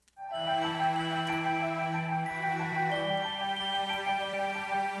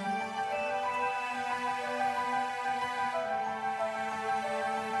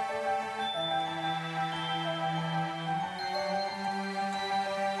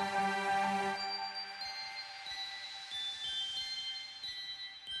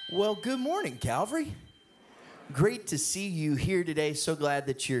Well, good morning, Calvary. Great to see you here today. So glad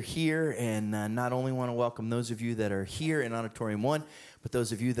that you're here, and not only want to welcome those of you that are here in Auditorium 1, but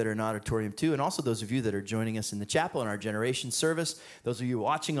those of you that are in Auditorium 2, and also those of you that are joining us in the chapel in our Generation service. Those of you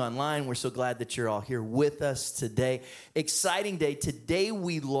watching online, we're so glad that you're all here with us today. Exciting day. Today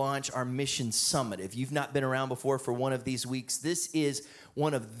we launch our Mission Summit. If you've not been around before for one of these weeks, this is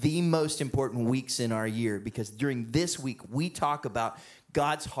one of the most important weeks in our year, because during this week we talk about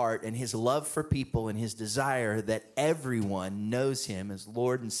God's heart and his love for people and his desire that everyone knows him as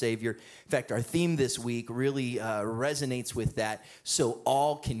Lord and Savior. In fact, our theme this week really resonates with that, so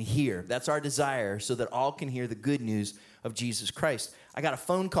all can hear. That's our desire, so that all can hear the good news of Jesus Christ. I got a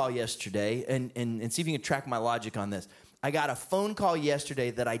phone call yesterday, and see if you can track my logic on this. I got a phone call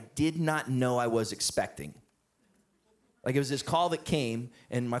yesterday that I did not know I was expecting. Like, it was this call that came,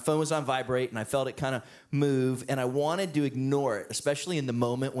 and my phone was on vibrate, and I felt it kind of move, and I wanted to ignore it, especially in the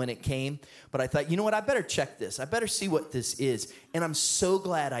moment when it came. But I thought, you know what, I better check this. I better see what this is. And I'm so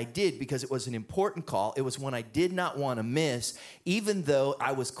glad I did, because it was an important call. It was one I did not want to miss, even though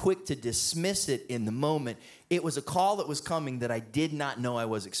I was quick to dismiss it in the moment. It was a call that was coming that I did not know I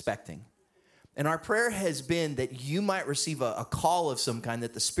was expecting. And our prayer has been that you might receive a call of some kind,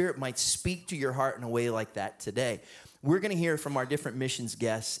 that the Spirit might speak to your heart in a way like that today. We're going to hear from our different missions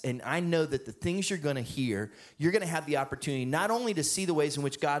guests, and I know that the things you're going to hear, you're going to have the opportunity not only to see the ways in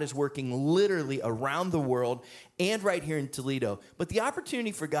which God is working literally around the world and right here in Toledo, but the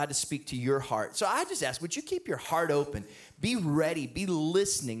opportunity for God to speak to your heart. So I just ask, would you keep your heart open? Be ready, be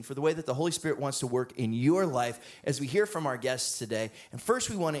listening for the way that the Holy Spirit wants to work in your life as we hear from our guests today. And first,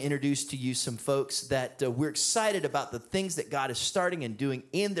 we want to introduce to you some folks that we're excited about the things that God is starting and doing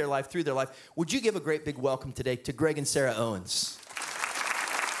in their life, through their life. Would you give a great big welcome today to Greg and Sarah Owens?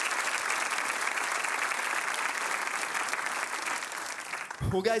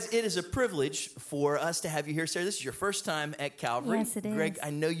 Well, guys, it is a privilege for us to have you here, Sarah. This is your first time at Calvary. Yes, it is. Greg,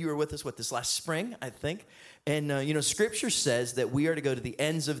 I know you were with us, this last spring, I think. And, Scripture says that we are to go to the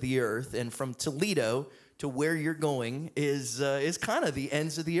ends of the earth, and from Toledo to where you're going is kind of the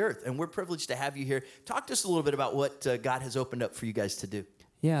ends of the earth. And we're privileged to have you here. Talk to us a little bit about what God has opened up for you guys to do.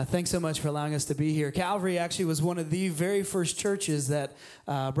 Yeah, thanks so much for allowing us to be here. Calvary actually was one of the very first churches that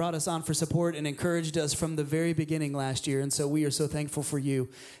brought us on for support and encouraged us from the very beginning last year, and so we are so thankful for you,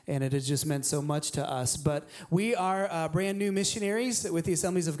 and it has just meant so much to us. But we are brand new missionaries with the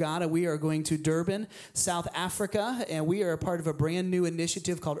Assemblies of God, and we are going to Durban, South Africa, and we are a part of a brand new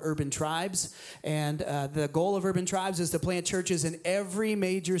initiative called Urban Tribes, and the goal of Urban Tribes is to plant churches in every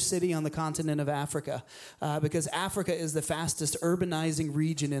major city on the continent of Africa, because Africa is the fastest urbanizing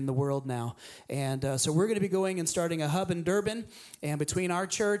region in the world now. And so we're going to be going and starting a hub in Durban, and between our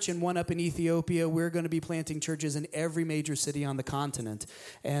church and one up in Ethiopia, we're going to be planting churches in every major city on the continent.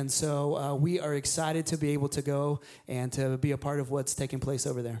 And so we are excited to be able to go and to be a part of what's taking place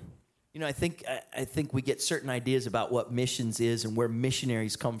over there. I think we get certain ideas about what missions is and where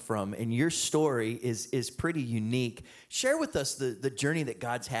missionaries come from, and your story is pretty unique. Share with us the journey that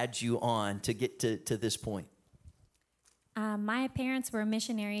God's had you on to get to this point. My parents were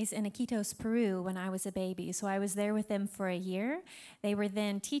missionaries in Iquitos, Peru, when I was a baby, so I was there with them for a year. They were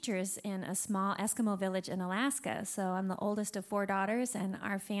then teachers in a small Eskimo village in Alaska, so I'm the oldest of 4 daughters, and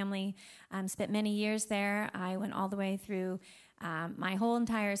our family spent many years there. I went all the way through my whole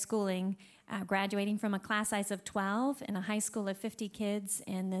entire schooling, graduating from a class size of 12 in a high school of 50 kids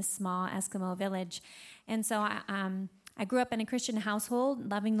in this small Eskimo village. And so I grew up in a Christian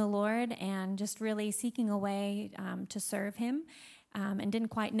household, loving the Lord and just really seeking a way to serve him, and didn't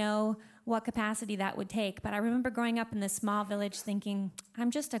quite know what capacity that would take. But I remember growing up in this small village thinking,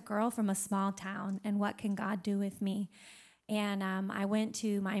 I'm just a girl from a small town, and what can God do with me? And I went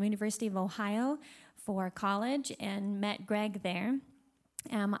to Miami University of Ohio for college and met Greg there.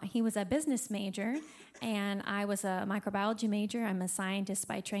 He was a business major, and I was a microbiology major. I'm a scientist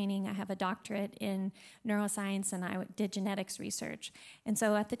by training. I have a doctorate in neuroscience, and I did genetics research. And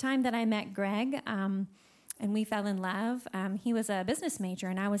so at the time that I met Greg, and we fell in love, he was a business major,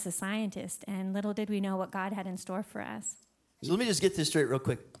 and I was a scientist, and little did we know what God had in store for us. So let me just get this straight real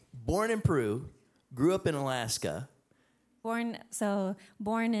quick. Born in Peru, grew up in Alaska. Born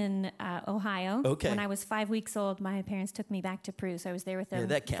in Ohio. Okay. When I was 5 weeks old, my parents took me back to Peru, so I was there with them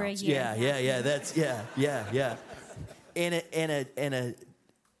that counts. for a year. Yeah. And a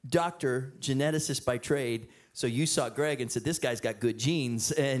doctor, geneticist by trade. So you saw Greg and said, "This guy's got good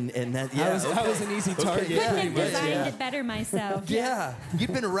genes," and that. Yeah, I was an easy target. Couldn't have pretty much, designed it better myself. Yeah,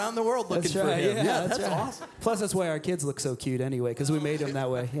 you've been around the world looking for him. Yeah, that's right. awesome. Plus, that's why our kids look so cute anyway, because we made them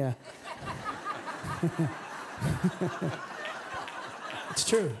that way. Yeah. It's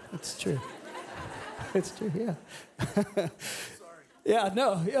true. It's true. It's true, yeah. Yeah,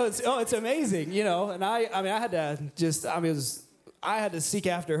 no, it's amazing, and I had to I had to seek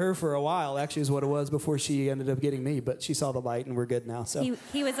after her for a while, actually, is what it was, before she ended up getting me, but she saw the light, and we're good now, so.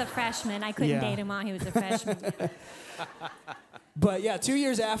 He was a freshman. I couldn't date him while he was a freshman. But yeah, 2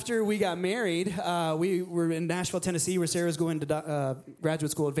 years after we got married, we were in Nashville, Tennessee, where Sarah was going to graduate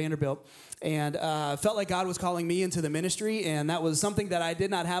school at Vanderbilt, and felt like God was calling me into the ministry, and that was something that I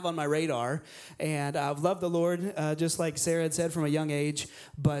did not have on my radar. And I've loved the Lord, just like Sarah had said, from a young age,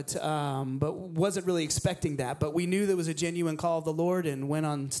 but wasn't really expecting that. But we knew there was a genuine call of the Lord, and went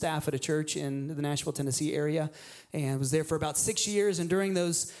on staff at a church in the Nashville, Tennessee area, and was there for about 6 years. And during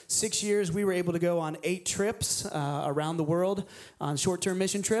those 6 years, we were able to go on 8 trips around the world, on short-term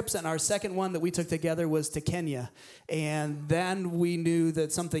mission trips, and our second one that we took together was to Kenya. And then we knew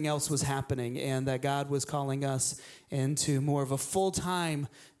that something else was happening, and that God was calling us into more of a full-time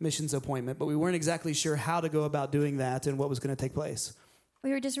missions appointment, but we weren't exactly sure how to go about doing that and what was going to take place. We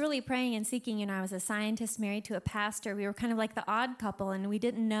were just really praying and seeking. I was a scientist married to a pastor. We were kind of like the odd couple, and we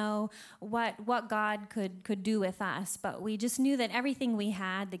didn't know what God could do with us. But we just knew that everything we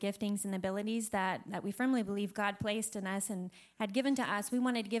had, the giftings and abilities that we firmly believe God placed in us and had given to us, we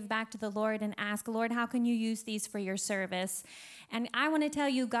wanted to give back to the Lord and ask, Lord, how can you use these for your service? And I want to tell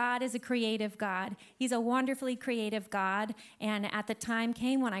you, God is a creative God. He's a wonderfully creative God. And at the time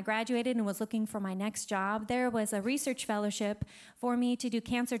came when I graduated and was looking for my next job, there was a research fellowship for me to do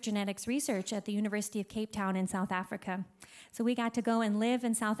cancer genetics research at the University of Cape Town in South Africa. So we got to go and live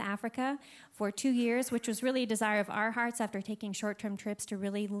in South Africa for 2 years, which was really a desire of our hearts after taking short-term trips to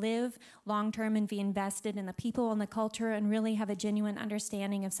really live long-term and be invested in the people and the culture and really have a genuine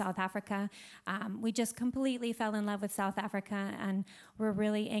understanding of South Africa. We just completely fell in love with South Africa, and we're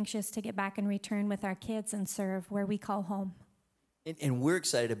really anxious to get back and return with our kids and serve where we call home. And we're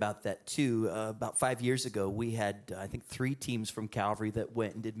excited about that, too. About 5 years ago, we had, I think, 3 teams from Calvary that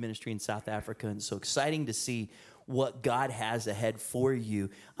went and did ministry in South Africa. And so exciting to see what God has ahead for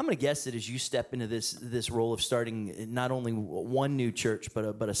you. I'm going to guess that as you step into this role of starting not only one new church,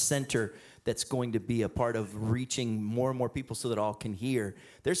 but a center that's going to be a part of reaching more and more people so that all can hear,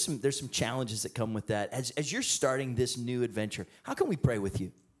 there's some challenges that come with that. As you're starting this new adventure, how can we pray with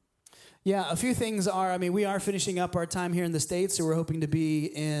you? Yeah, a few things are, we are finishing up our time here in the States, so we're hoping to be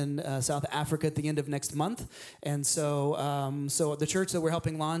in South Africa at the end of next month. And so the church that we're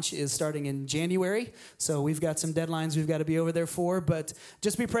helping launch is starting in January. So we've got some deadlines we've got to be over there for. But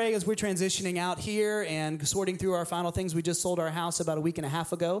just be praying as we're transitioning out here and sorting through our final things. We just sold our house about a week and a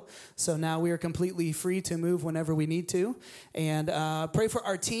half ago. So now we are completely free to move whenever we need to. And pray for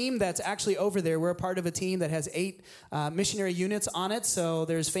our team that's actually over there. We're a part of a team that has 8 missionary units on it. So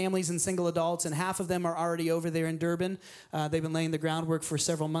there's families and single adults, and half of them are already over there in Durban. They've been laying the groundwork for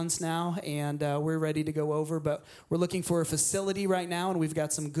several months now, and we're ready to go over. But we're looking for a facility right now, and we've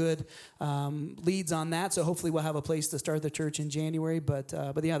got some good leads on that. So hopefully we'll have a place to start the church in January. But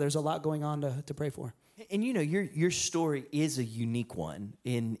yeah, there's a lot going on to pray for. And your story is a unique one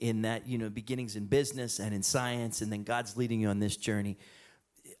in that beginnings in business and in science, and then God's leading you on this journey.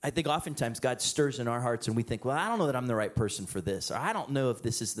 I think oftentimes God stirs in our hearts and we think, well, I don't know that I'm the right person for this, or I don't know if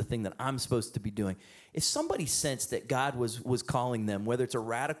this is the thing that I'm supposed to be doing. If somebody sensed that God was calling them, whether it's a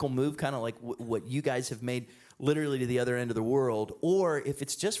radical move, kind of like what you guys have made literally to the other end of the world, or if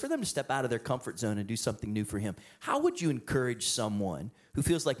it's just for them to step out of their comfort zone and do something new for him, how would you encourage someone who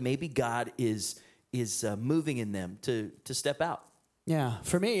feels like maybe God is moving in them to step out? Yeah,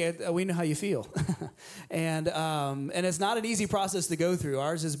 for me, we know how you feel, and it's not an easy process to go through.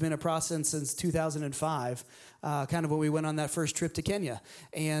 Ours has been a process since 2005, kind of when we went on that first trip to Kenya,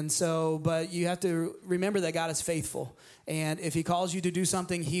 and so. But you have to remember that God is faithful, and if He calls you to do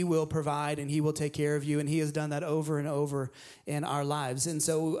something, He will provide and He will take care of you, and He has done that over and over in our lives, and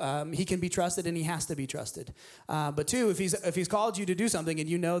so He can be trusted and He has to be trusted. But 2, if He's called you to do something and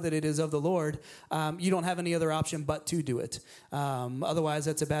you know that it is of the Lord, you don't have any other option but to do it. Otherwise,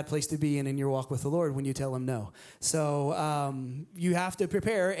 that's a bad place to be in your walk with the Lord when you tell Him no. So you have to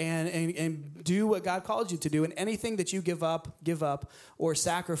prepare and do what God called you to do. And anything that you give up, or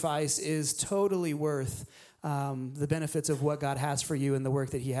sacrifice is totally worth the benefits of what God has for you and the work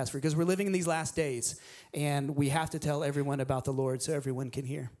that He has for you. Because we're living in these last days, and we have to tell everyone about the Lord so everyone can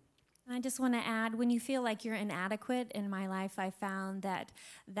hear. I just want to add, when you feel like you're inadequate, in my life I found that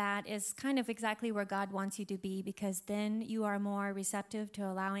is kind of exactly where God wants you to be, because then you are more receptive to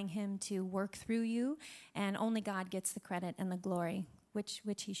allowing Him to work through you, and only God gets the credit and the glory, which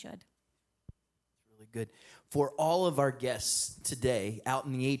He should. Really good. For all of our guests today out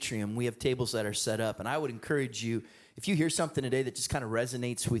in the atrium, we have tables that are set up, and I would encourage you, if you hear something today that just kind of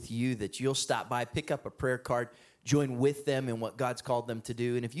resonates with you, that you'll stop by, pick up a prayer card, join with them in what God's called them to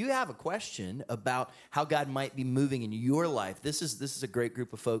do. And if you have a question about how God might be moving in your life, this is a great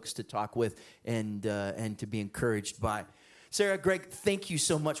group of folks to talk with and to be encouraged by. Sarah, Greg, thank you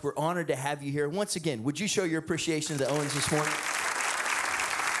so much. We're honored to have you here. Once again, would you show your appreciation to the Owens this morning?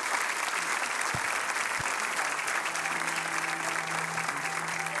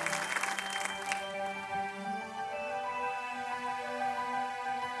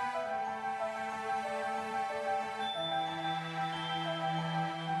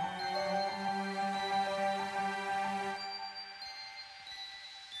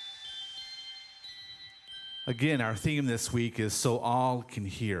 Again, our theme this week is So All Can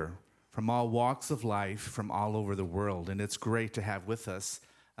Hear, from all walks of life, from all over the world. And it's great to have with us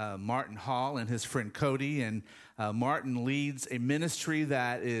Martin Hall and his friend Cody. And Martin leads a ministry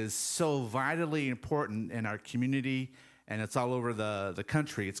that is so vitally important in our community, and it's all over the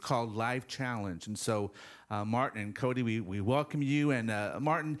country. It's called Life Challenge. And so, Martin and Cody, we welcome you. And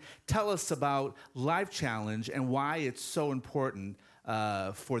Martin, tell us about Life Challenge and why it's so important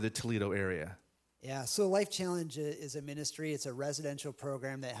for the Toledo area. Yeah, so Life Challenge is a ministry. It's a residential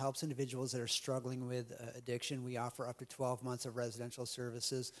program that helps individuals that are struggling with addiction. We offer up to 12 months of residential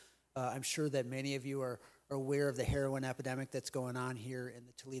services. I'm sure that many of you are aware of the heroin epidemic that's going on here in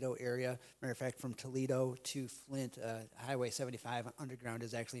the Toledo area. Matter of fact, from Toledo to Flint, Highway 75 underground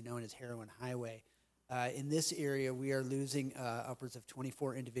is actually known as Heroin Highway. In this area, we are losing upwards of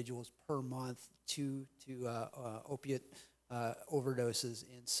 24 individuals per month to opiate overdoses.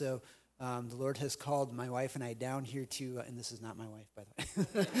 And so the Lord has called my wife and I down here to, and this is not my wife, by the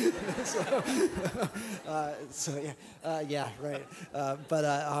way. Yeah, right.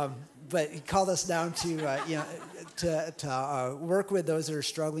 But He called us down to work with those that are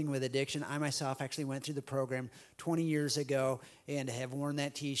struggling with addiction. I myself actually went through the program 20 years ago and have worn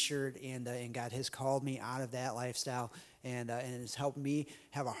that T-shirt, and God has called me out of that lifestyle and has helped me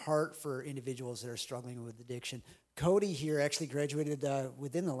have a heart for individuals that are struggling with addiction. Cody here actually graduated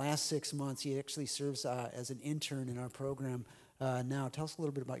within the last 6 months. He actually serves as an intern in our program now. Tell us a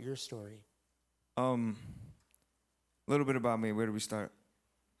little bit about your story. A little bit about me. Where do we start?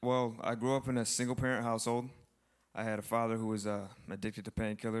 Well, I grew up in a single-parent household. I had a father who was addicted to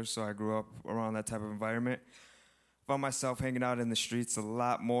painkillers, so I grew up around that type of environment. Found myself hanging out in the streets a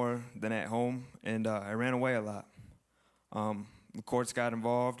lot more than at home, and I ran away a lot. The courts got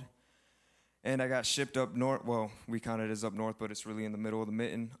involved. And I got shipped up north. Well, we count it as up north, but it's really in the middle of the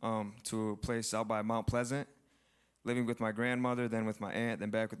mitten, to a place out by Mount Pleasant, living with my grandmother, then with my aunt,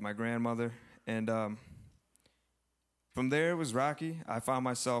 then back with my grandmother. And from there, it was rocky. I found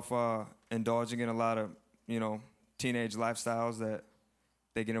myself indulging in a lot of, teenage lifestyles that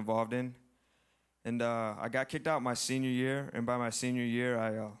they get involved in. And I got kicked out my senior year, and by my senior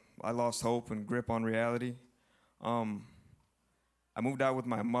year, I lost hope and grip on reality. I moved out with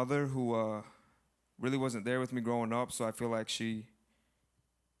my mother, who really wasn't there with me growing up, so I feel like she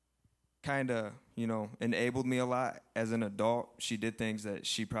kind of, enabled me a lot as an adult. She did things that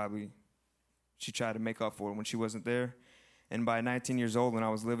she tried to make up for when she wasn't there. And by 19 years old, when I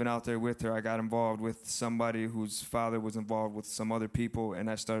was living out there with her, I got involved with somebody whose father was involved with some other people, and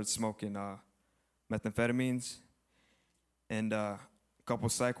I started smoking methamphetamines. And a couple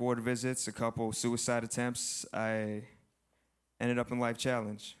psych ward visits, a couple suicide attempts. I ended up in Life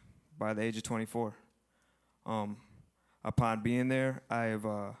Challenge by the age of 24. Upon being there, I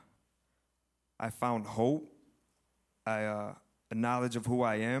found hope, a knowledge of who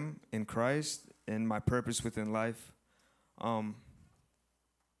I am in Christ and my purpose within life.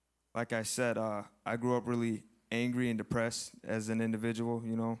 Like I said, I grew up really angry and depressed as an individual,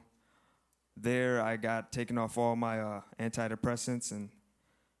 There, I got taken off all my antidepressants, and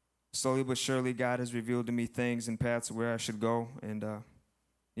slowly but surely, God has revealed to me things and paths where I should go. And,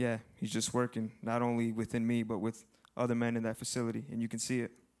 He's just working, not only within me, but with other men in that facility. And you can see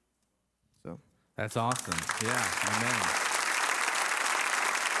it. So That's awesome. Yeah, amen.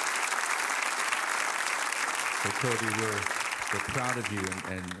 So, Cody, we're proud of you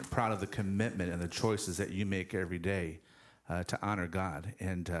and proud of the commitment and the choices that you make every day to honor God.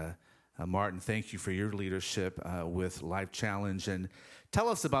 And Martin, thank you for your leadership with Life Challenge. And tell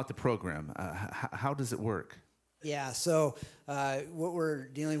us about the program. How does it work? Yeah, so what we're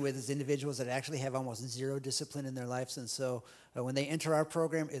dealing with is individuals that actually have almost zero discipline in their lives. And so when they enter our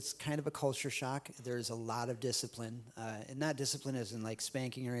program, it's kind of a culture shock. There's a lot of discipline, and not discipline as in like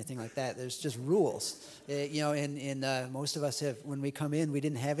spanking or anything like that. There's just rules. And most of us have, when we come in, we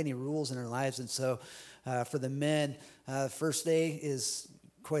didn't have any rules in our lives. And so for the men, first day is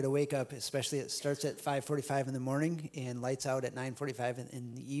quite a wake up, especially it starts at 5:45 in the morning and lights out at 9:45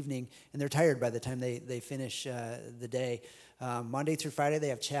 in the evening, and they're tired by the time they finish the day. Monday through Friday, they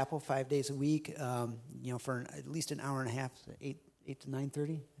have chapel 5 days a week, for at least an hour and a half, 8 to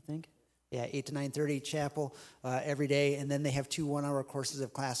 9:30, I think. Yeah, 8 to 9:30 chapel every day, and then they have 2 one-hour courses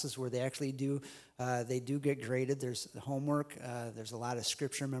of classes where they actually do get graded. There's homework. There's a lot of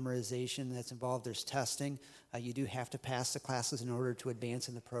scripture memorization that's involved. There's testing. You do have to pass the classes in order to advance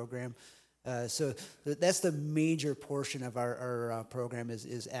in the program. So that's the major portion of our program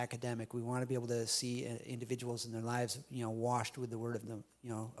is academic. We want to be able to see individuals in their lives, washed with the word of the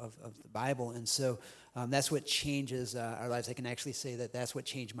of the Bible, and so that's what changes our lives. I can actually say that's what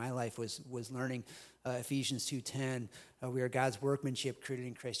changed my life was learning Ephesians 2:10. We are God's workmanship, created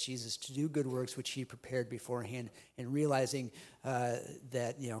in Christ Jesus to do good works which He prepared beforehand, and realizing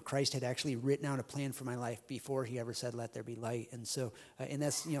that Christ had actually written out a plan for my life before He ever said, "Let there be light." And so, and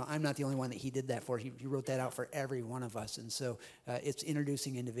that's I'm not the only one that He did that for. He wrote that out for every one of us. And so, it's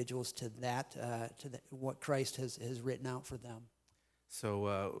introducing individuals to what Christ has written out for them.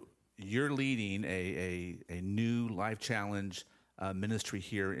 So you're leading a new Life Challenge ministry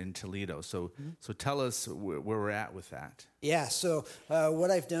here in Toledo. So tell us where we're at with that. Yeah. So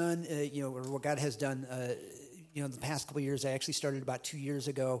what I've done, or what God has done, the past couple of years, I actually started about 2 years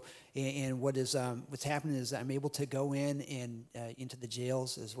ago. And what's happening is I'm able to go in and into the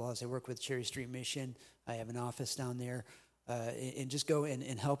jails, as well as I work with Cherry Street Mission. I have an office down there. And just go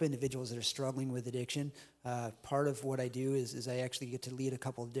and help individuals that are struggling with addiction. Part of what I do is I actually get to lead a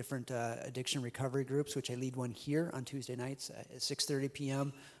couple of different addiction recovery groups, which I lead one here on Tuesday nights at 6:30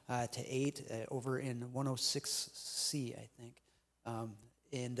 p.m. To 8 over in 106C, I think.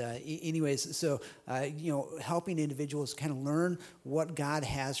 Anyways, so, helping individuals kind of learn what God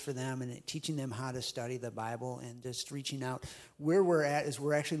has for them and teaching them how to study the Bible and just reaching out. Where we're at is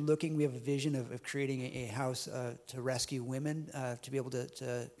we're actually we have a vision of creating a house to rescue women to be able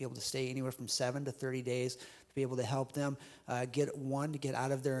to stay anywhere from 7 to 30 days, to be able to help them get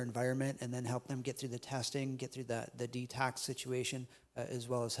out of their environment, and then help them get through the testing, get through the detox situation, as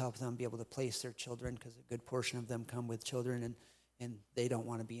well as help them be able to place their children, because a good portion of them come with children, and they don't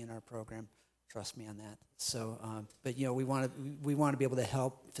want to be in our program. Trust me on that. So, but we want to be able to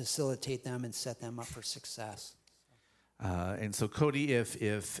help facilitate them and set them up for success. And so, Cody,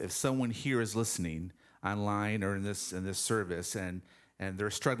 if someone here is listening online or in this service, and they're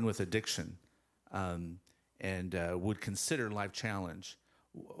struggling with addiction, and would consider Life Challenge,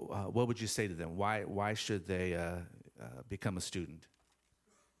 what would you say to them? Why should they become a student?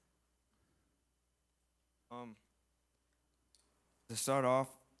 To start off,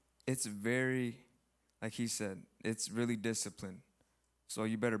 it's very, like he said, it's really disciplined. So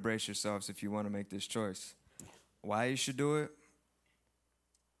you better brace yourselves if you want to make this choice. Why you should do it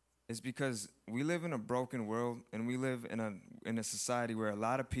is because we live in a broken world, and we live in a society where a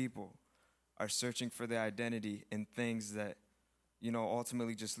lot of people are searching for their identity in things that,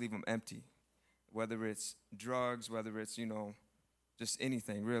 ultimately just leave them empty. Whether it's drugs, whether it's, just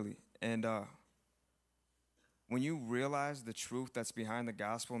anything really. And when you realize the truth that's behind the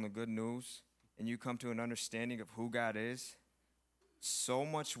gospel and the good news, and you come to an understanding of who God is, so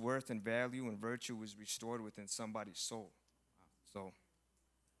much worth and value and virtue is restored within somebody's soul. So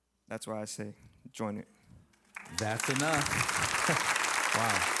that's why I say join it. That's enough.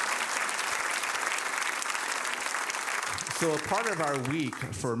 Wow. So a part of our week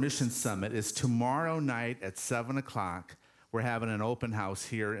for Mission Summit is tomorrow night at 7 o'clock. We're having an open house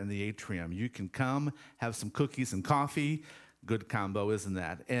here in the atrium. You can come, have some cookies and coffee. Good combo, isn't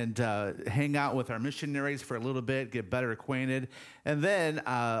that? And hang out with our missionaries for a little bit, get better acquainted. And then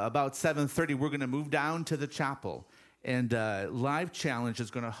about 7:30, we're going to move down to the chapel. And Life Challenge is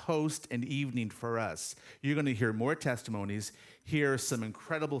going to host an evening for us. You're going to hear more testimonies, hear some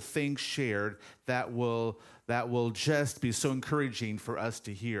incredible things shared that will just be so encouraging for us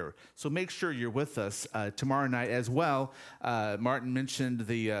to hear. So make sure you're with us tomorrow night as well. Martin mentioned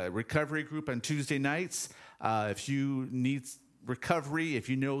the recovery group on Tuesday nights. If you need recovery, if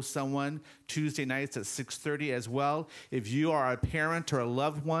you know someone, Tuesday nights at 6:30 as well. If you are a parent or a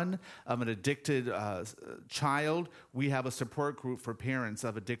loved one of an addicted child, we have a support group for parents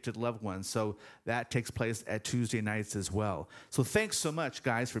of addicted loved ones. So that takes place at Tuesday nights as well. So thanks so much,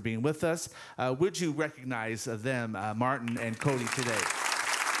 guys, for being with us. Would you recognize them, Martin and Cody, today?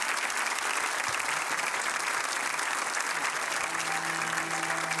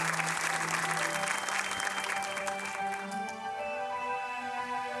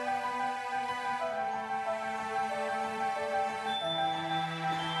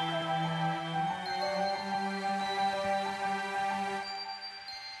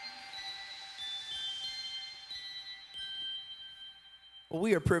 Well,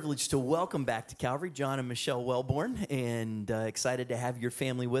 we are privileged to welcome back to Calvary John and Michelle Wellborn, and excited to have your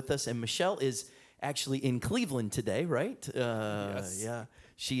family with us. And Michelle is actually in Cleveland today, right? Yes. Yeah,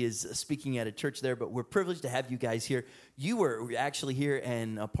 she is speaking at a church there, but we're privileged to have you guys here. You were actually here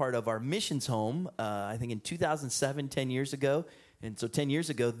and a part of our missions home, I think in 2007, 10 years ago. And so 10 years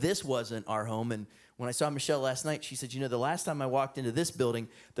ago, this wasn't our home. And when I saw Michelle last night, she said, you know, the last time I walked into this building,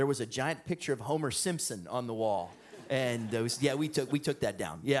 there was a giant picture of Homer Simpson on the wall. And we took that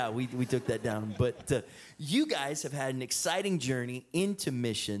down. Yeah, we took that down. But you guys have had an exciting journey into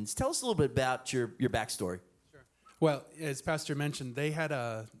missions. Tell us a little bit about your backstory. Sure. Well, as Pastor mentioned, they had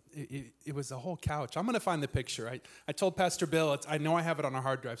it was a whole couch. I'm going to find the picture. I told Pastor Bill, I know I have it on a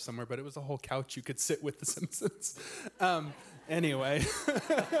hard drive somewhere, but it was a whole couch you could sit with the Simpsons. Anyway.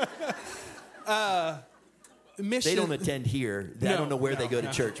 Mission. They don't attend here. I don't know where they go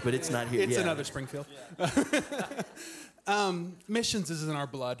to church, but it's not here. It's another Springfield. Missions is in our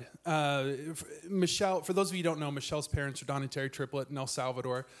blood. Michelle, for those of you who don't know, Michelle's parents are Don and Terry Triplett in El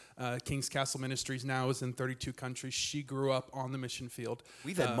Salvador. King's Castle Ministries now is in 32 countries. She grew up on the mission field.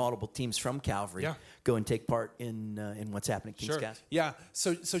 We've had multiple teams from Calvary go and take part in what's happening at King's Castle. Yeah,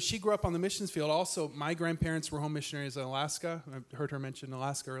 so she grew up on the missions field. Also, my grandparents were home missionaries in Alaska. I heard her mention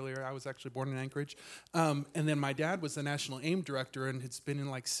Alaska earlier. I was actually born in Anchorage. And then my dad was the National AIM Director and has been in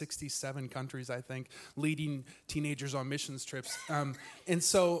like 67 countries, I think, leading teenagers on missions trips. And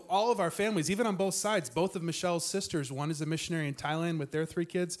so all of our families, even on both sides, both of Michelle's sisters, one is a missionary in Thailand with their 3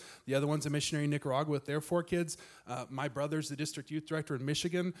 kids. The other one's a missionary in Nicaragua with their 4 kids. My brother's the district youth director in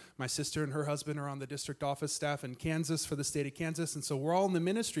Michigan. My sister and her husband are on the district office staff in Kansas for the state of Kansas. And so we're all in the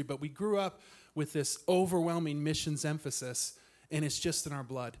ministry, but we grew up with this overwhelming missions emphasis, and it's just in our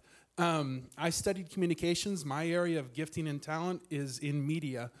blood. I studied communications. My area of gifting and talent is in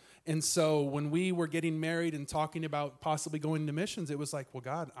media. And so when we were getting married and talking about possibly going to missions, it was like, well,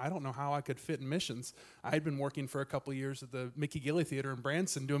 God, I don't know how I could fit in missions. I had been working for a couple of years at the Mickey Gilley Theater in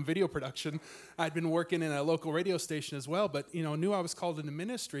Branson doing video production. I'd been working in a local radio station as well, but knew I was called into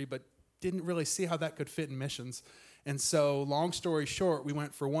ministry, but didn't really see how that could fit in missions. And so, long story short, we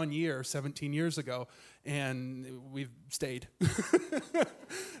went for 1 year, 17 years ago, and we've stayed.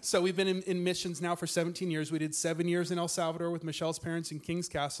 So we've been in missions now for 17 years. We did 7 years in El Salvador with Michelle's parents in King's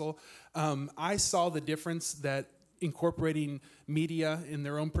Castle. I saw the difference that incorporating media in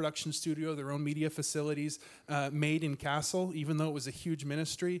their own production studio, their own media facilities, made in Castle. Even though it was a huge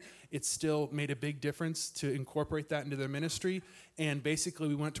ministry, it still made a big difference to incorporate that into their ministry. And basically,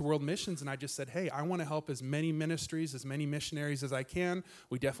 we went to World Missions, and I just said, hey, I want to help as many ministries, as many missionaries as I can.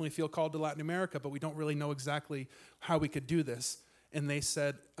 We definitely feel called to Latin America, but we don't really know exactly how we could do this. And they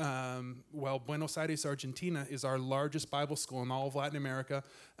said, Buenos Aires, Argentina is our largest Bible school in all of Latin America.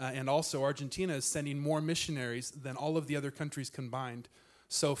 And also Argentina is sending more missionaries than all of the other countries combined.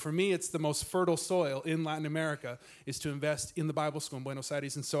 So for me, it's the most fertile soil in Latin America is to invest in the Bible school in Buenos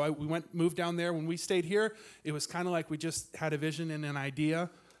Aires. And so we moved down there. When we stayed here, it was kind of like we just had a vision and an idea.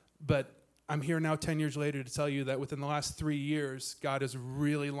 But I'm here now 10 years later to tell you that within the last 3 years, God has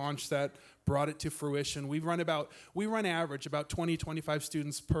really launched that, brought it to fruition. We run average about 20, 25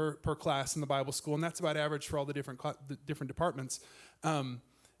 students per class in the Bible school, and that's about average for all the different departments. And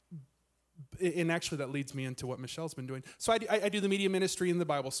actually, that leads me into what Michelle's been doing. So I do the media ministry in the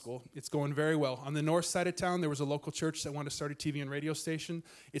Bible school. It's going very well. On the north side of town, there was a local church that wanted to start a TV and radio station.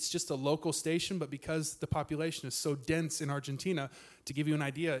 It's just a local station, but because the population is so dense in Argentina, to give you an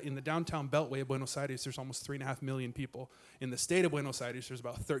idea, in the downtown beltway of Buenos Aires, there's almost 3.5 million people. In the state of Buenos Aires, there's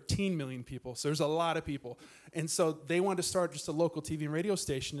about 13 million people. So there's a lot of people. And so they wanted to start just a local TV and radio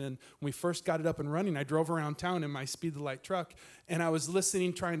station. And when we first got it up and running, I drove around town in my Speed the Light truck, and I was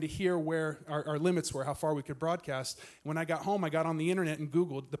listening, trying to hear where our limits were, how far we could broadcast. When I got home, I got on the internet and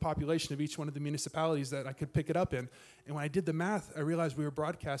Googled the population of each one of the municipalities that I could pick it up in. And when I did the math, I realized we were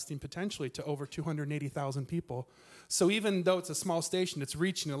broadcasting potentially to over 280,000 people. So even though it's a small station, it's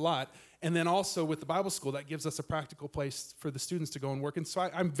reaching a lot. And then also with the Bible school, that gives us a practical place for the students to go and work. And so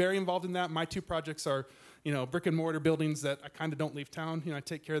I'm very involved in that. My 2 projects are, brick and mortar buildings that I kind of don't leave town. I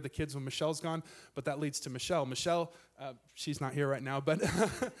take care of the kids when Michelle's gone, but that leads to Michelle. Michelle, she's not here right now, but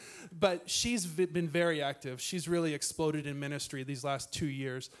but she's been very active. She's really exploded in ministry these last 2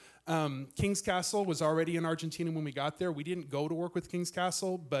 years. King's Castle was already in Argentina when we got there. We didn't go to work with King's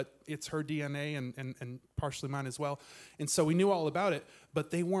Castle, but it's her DNA and partially mine as well. And so we knew all about it,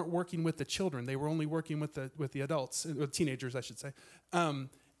 but they weren't working with the children. They were only working with the adults, with teenagers, I should say.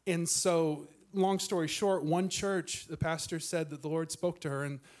 And so, long story short, one church, the pastor said that the Lord spoke to her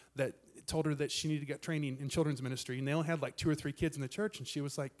and that told her that she needed to get training in children's ministry. And they only had like 2 or 3 kids in the church. And she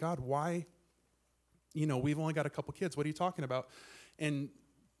was like, God, why? We've only got a couple kids. What are you talking about? And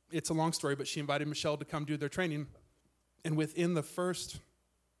it's a long story, but she invited Michelle to come do their training. And within the first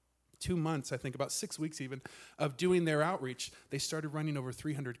 2 months, I think about 6 weeks even, of doing their outreach, they started running over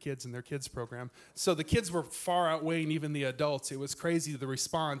 300 kids in their kids program. So the kids were far outweighing even the adults. It was crazy, the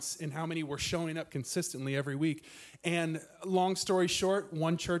response and how many were showing up consistently every week. And long story short,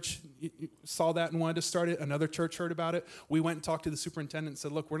 one church saw that and wanted to start it. Another church heard about it. We went and talked to the superintendent and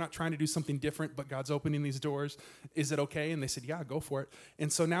said, look, we're not trying to do something different, but God's opening these doors. Is it okay? And they said, yeah, go for it.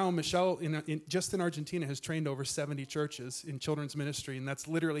 And so now Michelle, just in Argentina, has trained over 70 churches in children's ministry. And that's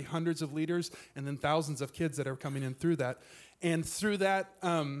literally hundreds of leaders and then thousands of kids that are coming in through that. And through that,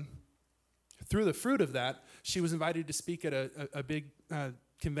 through the fruit of that, she was invited to speak at a big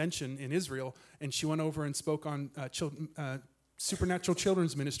convention in Israel, and she went over and spoke on supernatural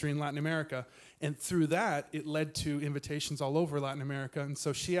children's ministry in Latin America. And through that, it led to invitations all over Latin America. And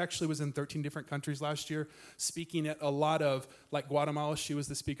so she actually was in 13 different countries last year, speaking at a lot of, like Guatemala, she was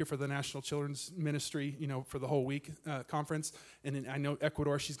the speaker for the National Children's Ministry, for the whole week conference. And I know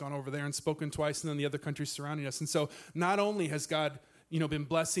Ecuador, she's gone over there and spoken twice, and then the other countries surrounding us. And so not only has God, been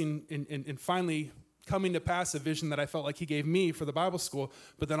blessing and finally coming to pass a vision that I felt like he gave me for the Bible school,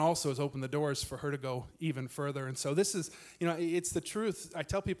 but then also has opened the doors for her to go even further. And so this is, it's the truth. I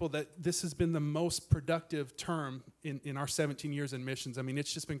tell people that this has been the most productive term in our 17 years in missions. I mean,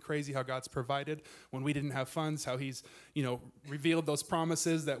 it's just been crazy how God's provided when we didn't have funds, how he's, revealed those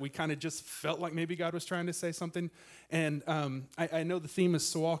promises that we kind of just felt like maybe God was trying to say something. And I know the theme is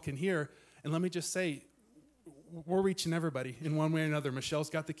so all can hear. And let me just say, we're reaching everybody in one way or another. Michelle's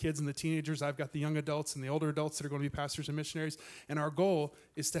got the kids and the teenagers. I've got the young adults and the older adults that are going to be pastors and missionaries. And our goal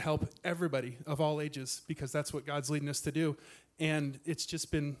is to help everybody of all ages, because that's what God's leading us to do. And it's just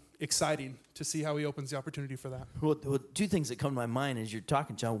been exciting to see how he opens the opportunity for that. Well, two things that come to my mind as you're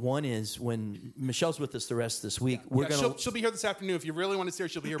talking, John. One is when Michelle's with us the rest of this week, she'll be here this afternoon. If you really want to see her,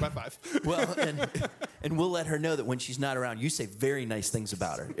 she'll be here by 5. Well, and we'll let her know that when she's not around, you say very nice things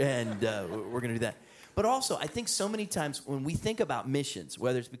about her. And we're going to do that. But also, I think so many times when we think about missions,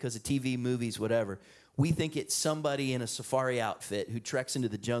 whether it's because of TV, movies, whatever, we think it's somebody in a safari outfit who treks into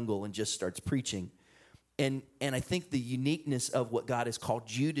the jungle and just starts preaching. And I think the uniqueness of what God has called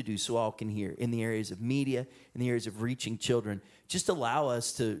you to do, so all can hear, in the areas of media, in the areas of reaching children, just allow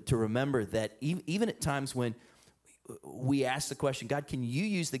us to remember that even at times when we ask the question, God, can you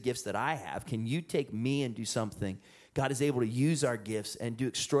use the gifts that I have? Can you take me and do something? God is able to use our gifts and do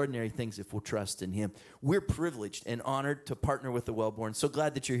extraordinary things if we'll trust in him. We're privileged and honored to partner with the Wellborn. So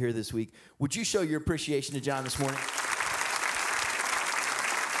glad that you're here this week. Would you show your appreciation to John this morning?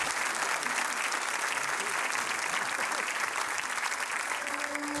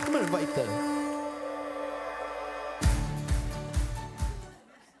 I'm going to invite the...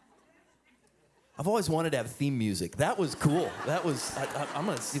 I've always wanted to have theme music. That was cool. I'm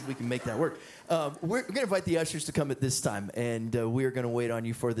going to see if we can make that work. We're going to invite the ushers to come at this time, and we're going to wait on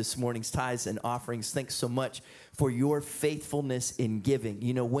you for this morning's tithes and offerings. Thanks so much for your faithfulness in giving.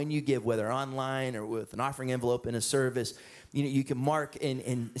 When you give, whether online or with an offering envelope in a service, you can mark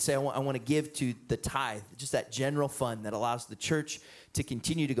and say, I want to give to the tithe, just that general fund that allows the church to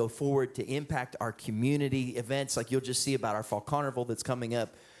continue to go forward, to impact our community events like you'll just see about our Fall Carnival that's coming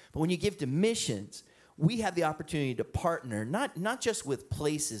up. But when you give to missions, we have the opportunity to partner, not just with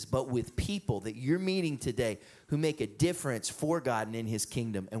places, but with people that you're meeting today who make a difference for God and in his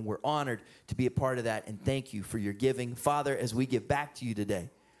kingdom. And we're honored to be a part of that. And thank you for your giving. Father, as we give back to you today,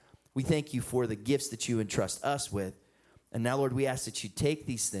 we thank you for the gifts that you entrust us with. And now, Lord, we ask that you take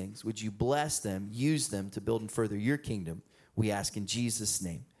these things. Would you bless them, use them to build and further your kingdom? We ask in Jesus'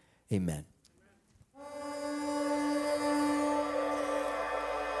 name. Amen.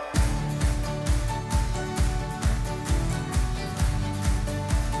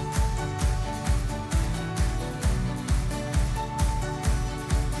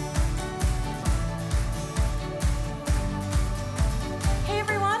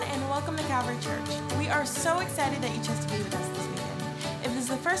 So excited that you chose to be with us this weekend. If this is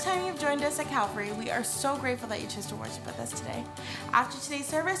the first time you've joined us at Calvary, we are so grateful that you chose to worship with us today. After today's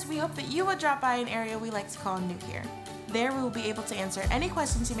service, we hope that you will drop by an area we like to call New Here. There, we will be able to answer any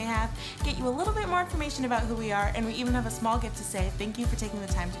questions you may have, get you a little bit more information about who we are, and we even have a small gift to say thank you for taking the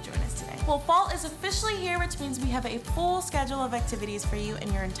time to join us today. Well, fall is officially here, which means we have a full schedule of activities for you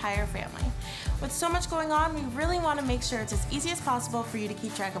and your entire family. With so much going on, we really want to make sure it's as easy as possible for you to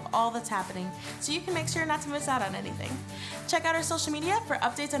keep track of all that's happening, so you can make sure not to miss out on anything. Check out our social media for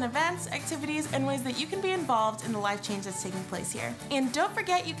updates on events, activities, and ways that you can be involved in the life change that's taking place here. And don't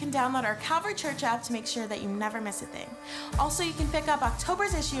forget, you can download our Calvary Church app to make sure that you never miss a thing. Also, you can pick up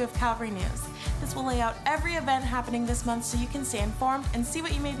October's issue of Calvary News. This will lay out every event happening this month so you can stay informed and see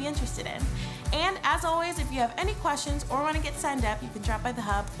what you may be interested in. And as always, if you have any questions or want to get signed up, you can drop by the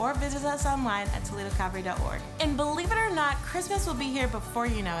hub or visit us online at ToledoCalvary.org. And believe it or not, Christmas will be here before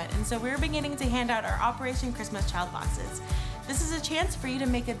you know it, and so we're beginning to hand out our Operation Christmas Child boxes. This is a chance for you to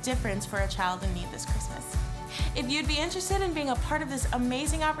make a difference for a child in need this Christmas. If you'd be interested in being a part of this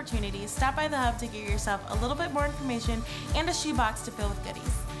amazing opportunity, stop by the hub to get yourself a little bit more information and a shoebox to fill with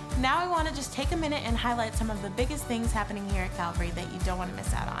goodies. Now I want to just take a minute and highlight some of the biggest things happening here at Calvary that you don't want to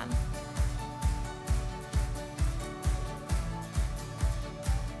miss out on.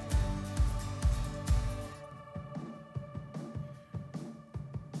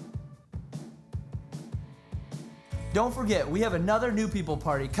 Don't forget, we have another New People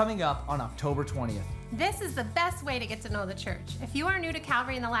Party coming up on October 20th. This is the best way to get to know the church. If you are new to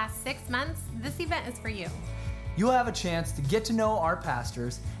Calvary in the last 6 months, this event is for you. You'll have a chance to get to know our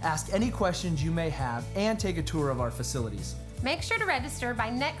pastors, ask any questions you may have, and take a tour of our facilities. Make sure to register by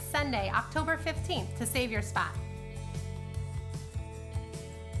next Sunday, October 15th, to save your spot.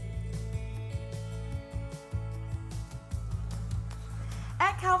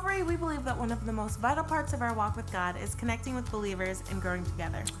 At Calvary, we believe that one of the most vital parts of our walk with God is connecting with believers and growing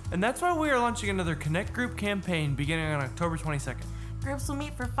together. And that's why we are launching another Connect Group campaign beginning on October 22nd. Groups will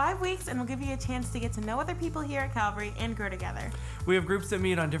meet for 5 weeks and will give you a chance to get to know other people here at Calvary and grow together. We have groups that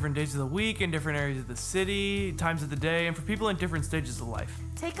meet on different days of the week, in different areas of the city, times of the day, and for people in different stages of life.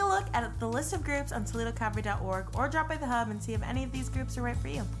 Take a look at the list of groups on ToledoCalvary.org or drop by the hub and see if any of these groups are right for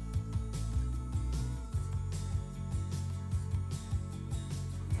you.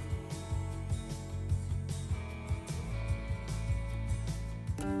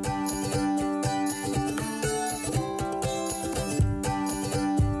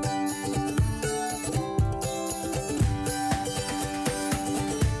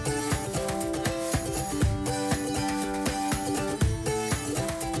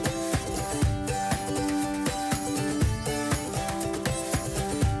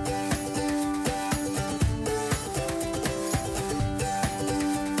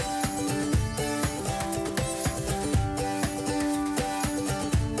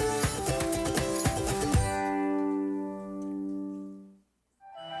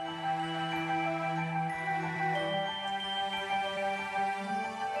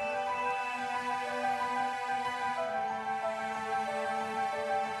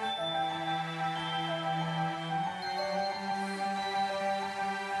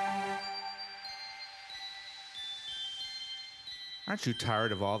 Aren't you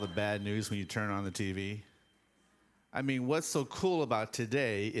tired of all the bad news when you turn on the TV? I mean, what's so cool about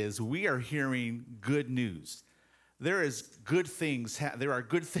today is we are hearing good news. There are good things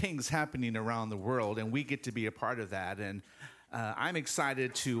happening around the world, and we get to be a part of that. And I'm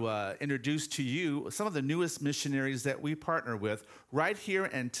excited to introduce to you some of the newest missionaries that we partner with right here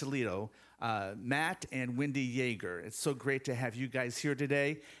in Toledo, Matt and Wendy Yeager. It's so great to have you guys here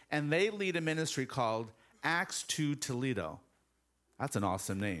today. And they lead a ministry called Acts 2 Toledo. That's an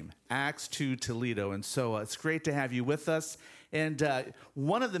awesome name, Acts 2 Toledo. And so it's great to have you with us. And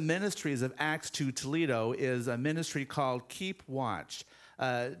one of the ministries of Acts 2 Toledo is a ministry called Keep Watch.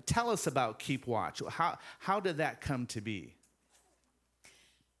 Tell us about Keep Watch. How did that come to be?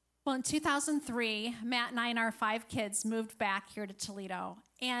 Well, in 2003, Matt and I and our 5 kids moved back here to Toledo.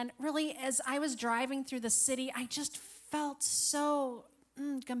 And really, as I was driving through the city, I just felt so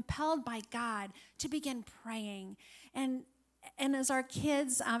compelled by God to begin praying. And as our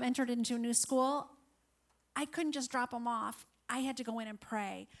kids entered into a new school, I couldn't just drop them off. I had to go in and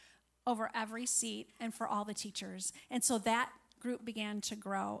pray over every seat and for all the teachers. And so that group began to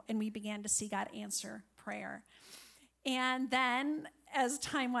grow, and we began to see God answer prayer. And then as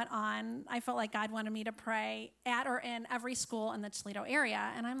time went on, I felt like God wanted me to pray at or in every school in the Toledo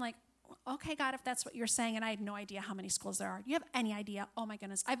area. And I'm like, okay, God, if that's what you're saying, and I had no idea how many schools there are. Do you have any idea? Oh, my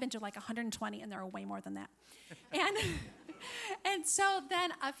goodness. I've been to like 120, and there are way more than that. And so then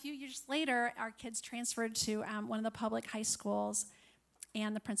a few years later, our kids transferred to one of the public high schools,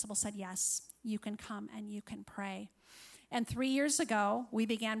 and the principal said, yes, you can come and you can pray. And 3 years ago, we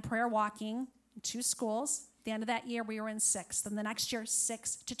began prayer walking in 2 schools. At the end of that year, we were in 6. Then the next year,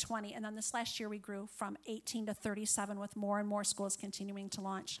 6 to 20. And then this last year, we grew from 18 to 37 with more and more schools continuing to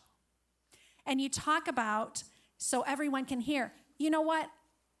launch. And you talk about, so everyone can hear, you know what?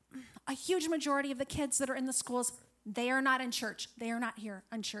 A huge majority of the kids that are in the schools, they are not in church. They are not here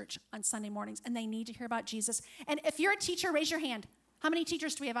in church on Sunday mornings, and they need to hear about Jesus. And if you're a teacher, raise your hand. How many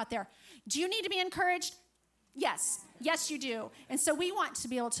teachers do we have out there? Do you need to be encouraged? Yes. Yes, you do. And so we want to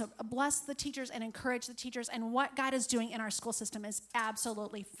be able to bless the teachers and encourage the teachers, and what God is doing in our school system is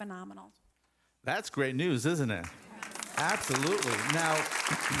absolutely phenomenal. That's great news, isn't it? Absolutely. Now,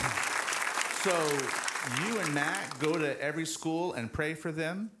 so you and Matt go to every school and pray for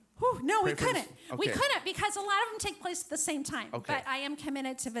them? Whew, no, we Pray for couldn't. this- We okay. couldn't because a lot of them take place at the same time. Okay. But I am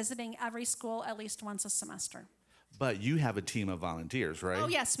committed to visiting every school at least once a semester. But you have a team of volunteers, right? Oh,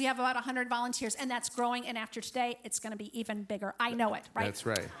 yes. We have about 100 volunteers, and that's growing. And after today, it's going to be even bigger. I know it, right? That's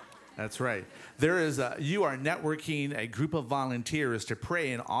right. That's right. There is you are networking a group of volunteers to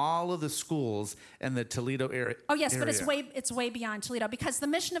pray in all of the schools in the Toledo area. Oh, yes, but it's way beyond Toledo because the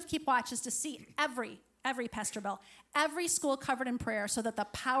mission of Keep Watch is to see every Pastor Bill, every school covered in prayer so that the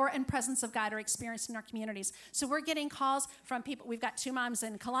power and presence of God are experienced in our communities. So we're getting calls from people. We've got 2 moms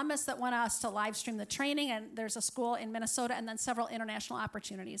in Columbus that want us to live stream the training, and there's a school in Minnesota, and then several international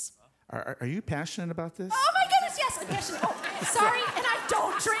opportunities. Are you passionate about this? Oh, my goodness, yes. I'm passionate. Oh, sorry, and I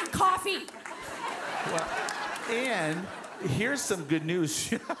don't drink coffee. Well, and here's some good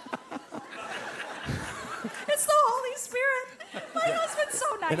news. It's the Holy Spirit. My husband's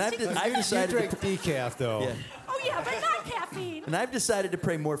so nice. And I've decided you drink decaf, though. Yeah. Oh, yeah, but not caffeine. And I've decided to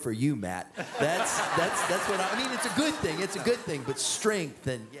pray more for you, Matt. That's what I mean. It's a good thing. It's a good thing, but strength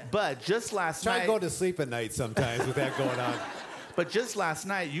and yeah. But just last Try night, to go to sleep at night sometimes with that going on. But just last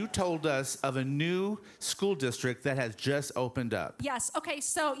night, you told us of a new school district that has just opened up. Yes. Okay.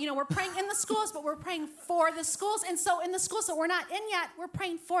 So, we're praying in the schools, but we're praying for the schools. And so in the schools that we're not in yet, we're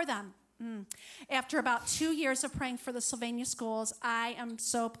praying for them. After about 2 years of praying for the Sylvania schools, I am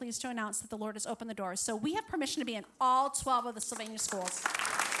so pleased to announce that the Lord has opened the doors. So we have permission to be in all 12 of the Sylvania schools.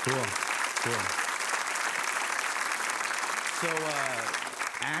 Cool. So,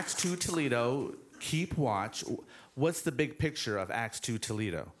 Acts 2 Toledo, Keep Watch. What's the big picture of Acts 2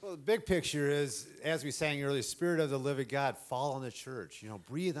 Toledo? Well, the big picture is, as we sang earlier, Spirit of the living God, fall on the church.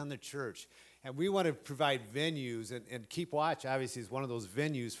 Breathe on the church. And we want to provide venues, and Keep Watch, obviously, is one of those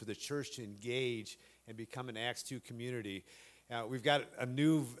venues for the church to engage and become an Acts 2 community. We've got a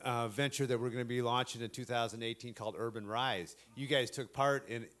new venture that we're going to be launching in 2018 called Urban Rise. You guys took part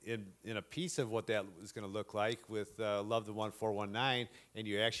in a piece of what that was going to look like with Love the 1419, and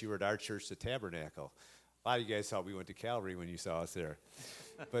you actually were at our church, the Tabernacle. A lot of you guys thought we went to Calvary when you saw us there,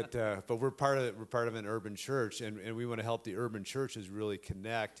 but we're part of an urban church, and we want to help the urban churches really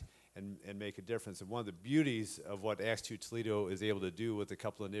connect and make a difference. And one of the beauties of what Acts 2 Toledo is able to do with a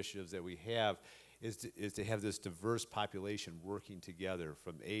couple of initiatives that we have is to have this diverse population working together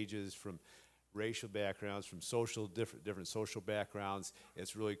from ages, from racial backgrounds, from different social backgrounds.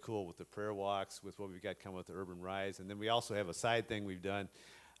 It's really cool with the prayer walks, with what we've got coming with the Urban Rise, and then we also have a side thing we've done.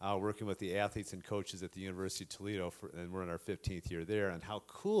 Working with the athletes and coaches at the University of Toledo, and we're in our 15th year there, and how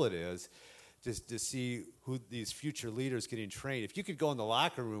cool it is just to see who these future leaders getting trained. If you could go in the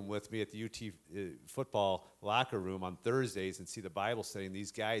locker room with me at the UT football locker room on Thursdays and see the Bible study, and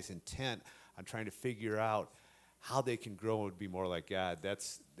these guys intent on trying to figure out how they can grow and be more like God.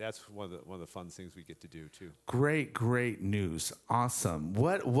 That's one of the fun things we get to do too. Great news. Awesome.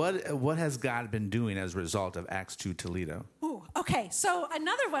 What has God been doing as a result of Acts 2 Toledo? Ooh, okay, so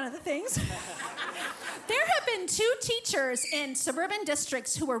another one of the things. There have been 2 teachers in suburban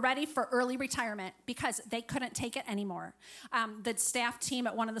districts who were ready for early retirement because they couldn't take it anymore. The staff team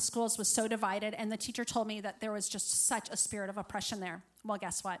at one of the schools was so divided, and the teacher told me that there was just such a spirit of oppression there. Well,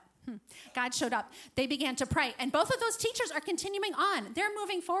 guess what? God showed up. They began to pray. And both of those teachers are continuing on. They're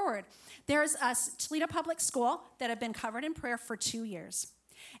moving forward. There's a Toledo Public School that had been covered in prayer for 2 years.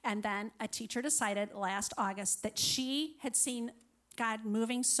 And then a teacher decided last August that she had seen God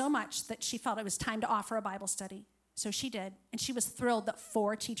moving so much that she felt it was time to offer a Bible study. So she did. And she was thrilled that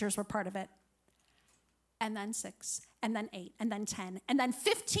 4 teachers were part of it. And then 6, and then 8, and then 10, and then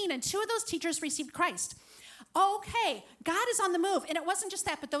 15. And 2 of those teachers received Christ. Okay, God is on the move. And it wasn't just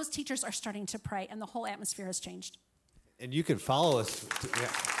that, but those teachers are starting to pray, and the whole atmosphere has changed. And you can follow us.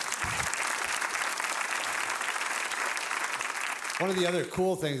 One of the other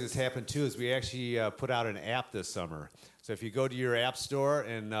cool things that's happened, too, is we actually put out an app this summer. So if you go to your app store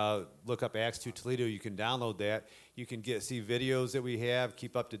and look up Acts 2 Toledo, you can download that. You can see videos that we have,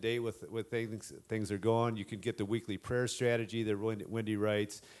 keep up to date with things are going. You can get the weekly prayer strategy that Wendy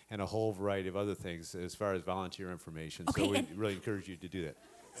writes, and a whole variety of other things as far as volunteer information. Okay, so we really encourage you to do that.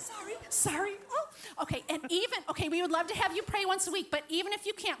 Sorry. Oh, okay, and we would love to have you pray once a week, but even if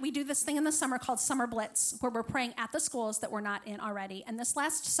you can't, we do this thing in the summer called Summer Blitz, where we're praying at the schools that we're not in already. And this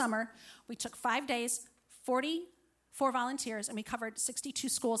last summer, we took 5 days, 44 volunteers, and we covered 62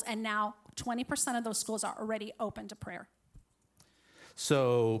 schools, and now 20% of those schools are already open to prayer.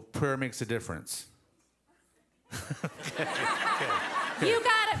 So prayer makes a difference. Okay. Okay. You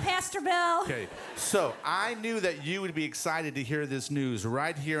got it, Pastor Bill. Okay, so I knew that you would be excited to hear this news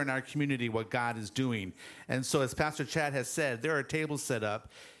right here in our community, what God is doing. And so as Pastor Chad has said, there are tables set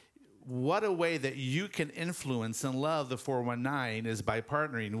up. What a way that you can influence and love the 419 is by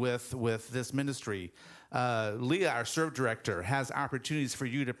partnering with this ministry. Leah, our serve director, has opportunities for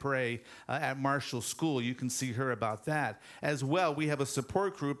you to pray at Marshall School. You can see her about that. As well, we have a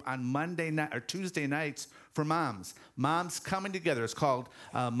support group on Monday night or Tuesday nights for moms. Moms coming together. It's called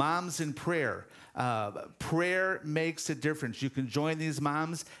Moms in Prayer. Prayer makes a difference. You can join these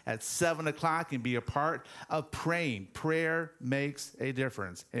moms at 7 o'clock and be a part of praying. Prayer makes a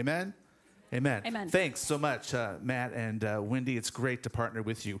difference. Amen? Amen. Amen. Thanks so much, Matt and Wendy. It's great to partner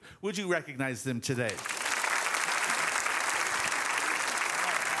with you. Would you recognize them today?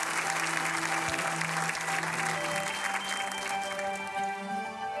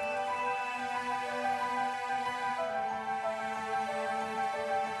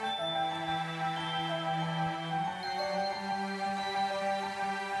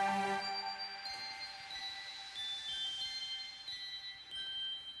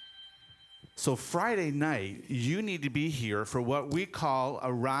 So Friday night, you need to be here for what we call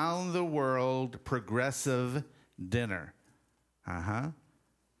Around the World Progressive Dinner.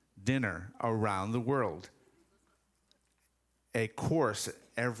 Dinner around the world. A course,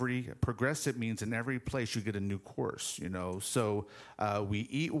 progressive means in every place you get a new course, you know. So we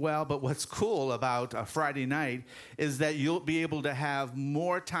eat well, but what's cool about a Friday night is that you'll be able to have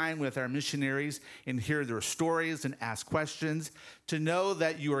more time with our missionaries and hear their stories and ask questions. To know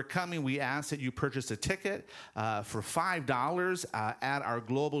that you are coming, we ask that you purchase a ticket for $5 at our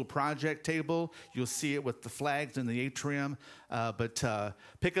Global Project table. You'll see it with the flags in the atrium, but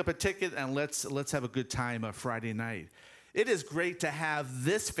pick up a ticket and let's have a good time Friday night. It is great to have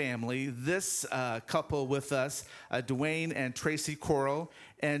this family, this couple with us, Dwayne and Tracy Coral.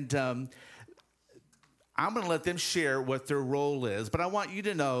 And I'm going to let them share what their role is. But I want you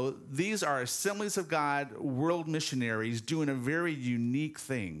to know these are Assemblies of God world missionaries doing a very unique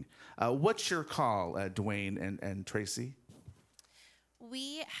thing. What's your call, Dwayne and Tracy?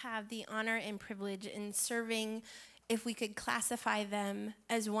 We have the honor and privilege in serving, if we could classify them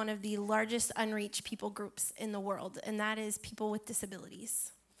as one of the largest unreached people groups in the world, and that is people with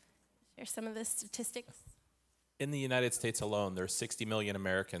disabilities. Here's some of the statistics. In the United States alone, there's 60 million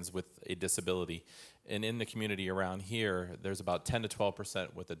Americans with a disability. And in the community around here, there's about 10 to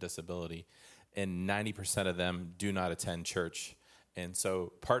 12% with a disability, and 90% of them do not attend church. And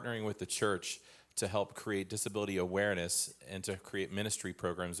so partnering with the church to help create disability awareness and to create ministry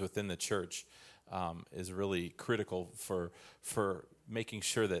programs within the church is really critical for making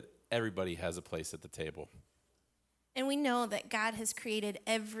sure that everybody has a place at the table. And we know that God has created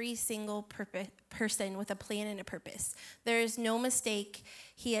every single person with a plan and a purpose. There is no mistake.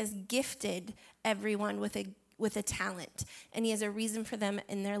 He has gifted everyone with a talent, and he has a reason for them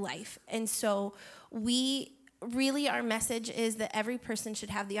in their life. And so our message is that every person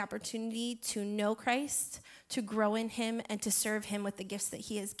should have the opportunity to know Christ, to grow in him, and to serve him with the gifts that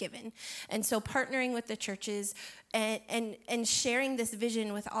he has given. And so partnering with the churches and sharing this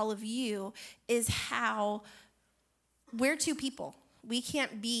vision with all of you is how we're two people. We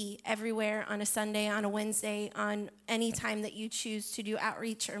can't be everywhere on a Sunday, on a Wednesday, on any time that you choose to do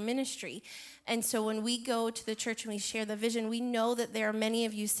outreach or ministry. And so when we go to the church and we share the vision, we know that there are many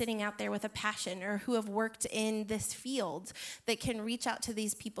of you sitting out there with a passion or who have worked in this field that can reach out to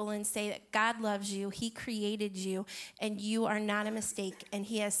these people and say that God loves you, he created you, and you are not a mistake, and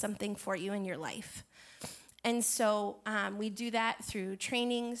he has something for you in your life. And so we do that through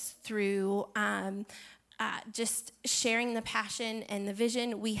trainings, through just sharing the passion and the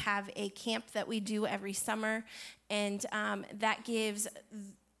vision. We have a camp that we do every summer, and that gives,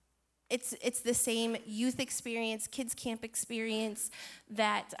 it's the same youth experience, kids camp experience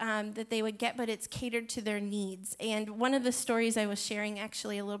that they would get, but it's catered to their needs. And one of the stories I was sharing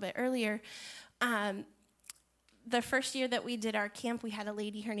actually a little bit earlier, the first year that we did our camp, we had a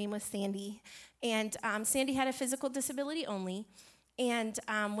lady, her name was Sandy, and Sandy had a physical disability only. And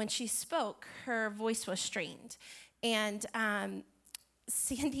when she spoke, her voice was strained. And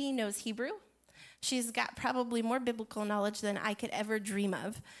Sandy knows Hebrew. She's got probably more biblical knowledge than I could ever dream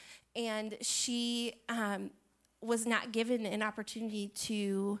of. And she was not given an opportunity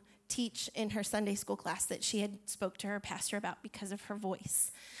to teach in her Sunday school class that she had spoke to her pastor about because of her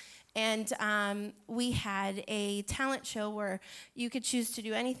voice. And we had a talent show where you could choose to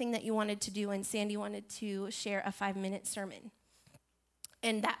do anything that you wanted to do, and Sandy wanted to share a 5-minute sermon.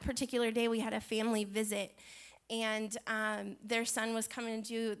 And that particular day, we had a family visit, and their son was coming to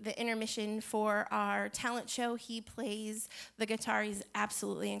do the intermission for our talent show. He plays the guitar. He's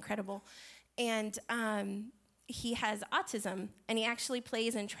absolutely incredible. And he has autism, and he actually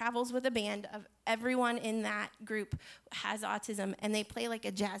plays and travels with a band of everyone in that group has autism, and they play like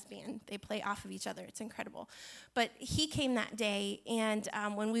a jazz band. They play off of each other. It's incredible. But he came that day, and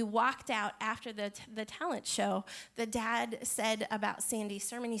when we walked out after the talent show, the dad said about Sandy's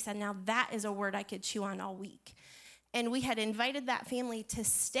sermon, he said, now that is a word I could chew on all week. And we had invited that family to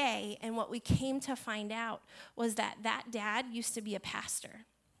stay, and what we came to find out was that dad used to be a pastor.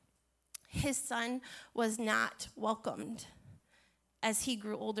 His son was not welcomed. As he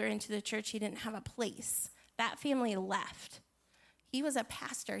grew older into the church, he didn't have a place. That family left. He was a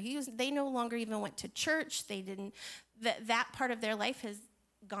pastor. They no longer even went to church. They didn't. That part of their life has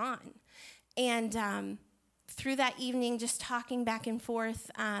gone. And through that evening, just talking back and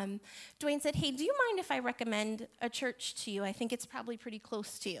forth, Dwayne said, hey, do you mind if I recommend a church to you? I think it's probably pretty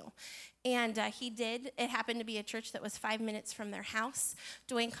close to you. And he did. It happened to be a church that was 5 minutes from their house.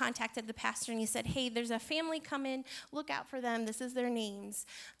 Dwayne contacted the pastor, and he said, hey, there's a family coming. Look out for them. This is their names.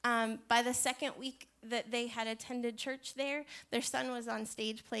 By the second week that they had attended church there, their son was on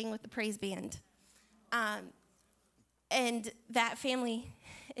stage playing with the praise band. And that family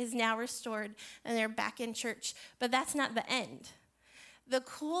is now restored, and they're back in church. But that's not the end. The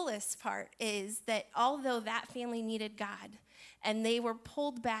coolest part is that although that family needed God, and they were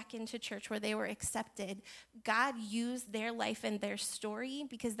pulled back into church where they were accepted, God used their life and their story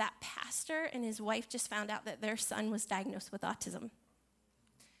because that pastor and his wife just found out that their son was diagnosed with autism.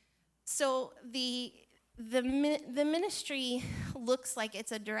 So the ministry looks like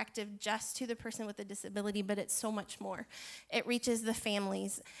it's a directive just to the person with a disability, but it's so much more. It reaches the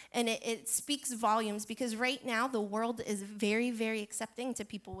families, and it speaks volumes because right now the world is very, very accepting to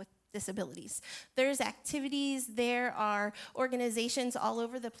people with disabilities. There's activities, there are organizations all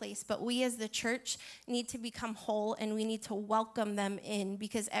over the place, but we as the church need to become whole, and we need to welcome them in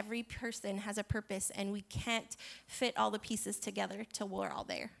because every person has a purpose, and we can't fit all the pieces together till we're all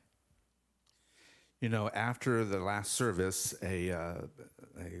there. You know, after the last service, a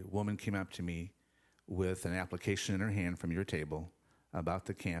woman came up to me with an application in her hand from your table about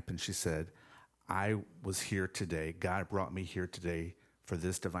the camp, and she said, I was here today. God brought me here today for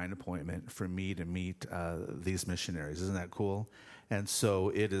this divine appointment for me to meet these missionaries. Isn't that cool? And so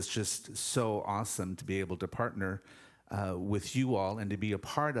it is just so awesome to be able to partner with you all and to be a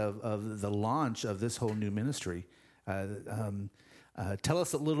part of the launch of this whole new ministry. Tell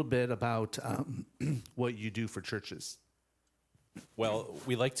us a little bit about what you do for churches. Well,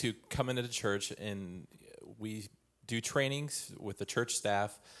 we like to come into the church, and we do trainings with the church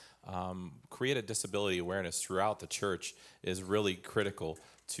staff. Create a disability awareness throughout the church is really critical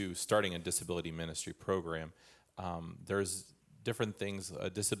to starting a disability ministry program. There's different things, a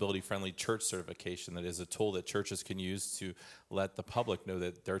disability-friendly church certification that is a tool that churches can use to let the public know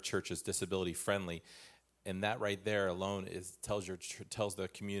that their church is disability-friendly. And that right there alone tells the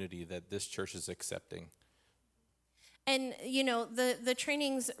community that this church is accepting. And, you know, the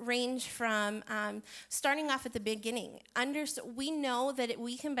trainings range from starting off at the beginning. We know that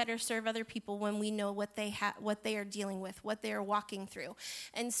we can better serve other people when we know what they are dealing with, what they are walking through.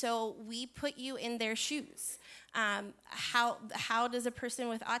 And so we put you in their shoes. How does a person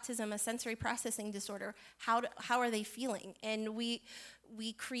with autism, a sensory processing disorder, how are they feeling? And we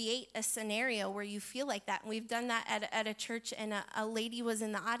create a scenario where you feel like that. And we've done that at a church, and a lady was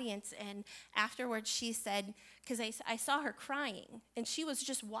in the audience, and afterwards she said, because I saw her crying, and she was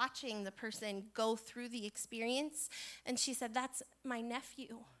just watching the person go through the experience, and she said, that's my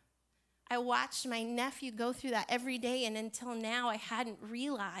nephew. I watched my nephew go through that every day, and until now I hadn't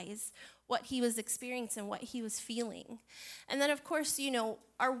realized what he was experiencing, what he was feeling. And then, of course, you know,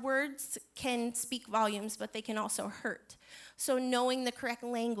 our words can speak volumes, but they can also hurt. So knowing the correct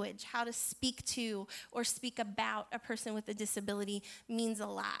language, how to speak to or speak about a person with a disability means a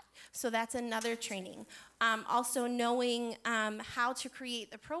lot. So that's another training. Also knowing how to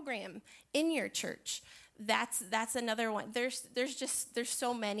create the program in your church. That's another one. There's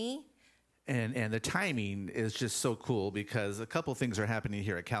so many. And the timing is just so cool because a couple things are happening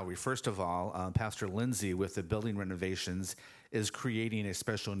here at Calvary. First of all, Pastor Lindsay with the building renovations is creating a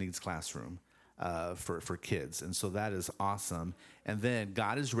special needs classroom for kids. And so that is awesome. And then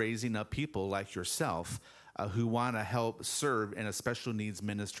God is raising up people like yourself who want to help serve in a special needs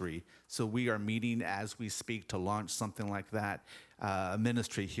ministry. So we are meeting as we speak to launch something like that, a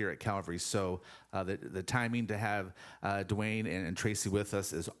ministry here at Calvary. So the timing to have Dwayne and Tracy with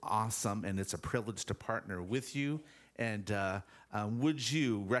us is awesome, and it's a privilege to partner with you And would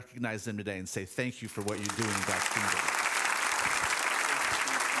you recognize them today and say thank you for what you're doing in God's kingdom?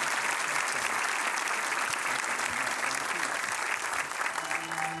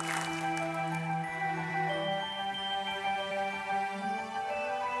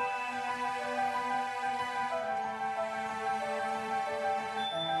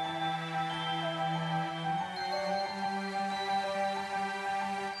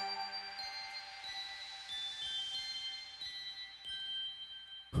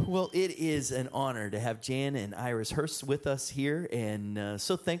 Well, it is an honor to have Jan and Iris Hurst with us here, and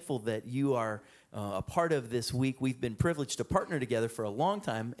so thankful that you are a part of this week. We've been privileged to partner together for a long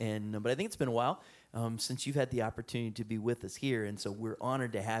time, but I think it's been a while since you've had the opportunity to be with us here, and so we're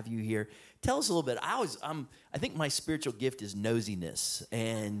honored to have you here. Tell us a little bit. I think my spiritual gift is nosiness,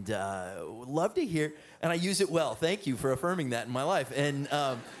 and love to hear, and I use it well. Thank you for affirming that in my life, and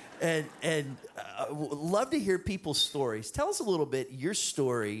love to hear people's stories. Tell us a little bit your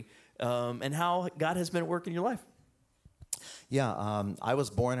story and how God has been at work in your life. Yeah, I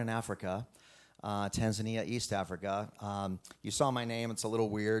was born in Africa, Tanzania, East Africa. You saw my name. It's a little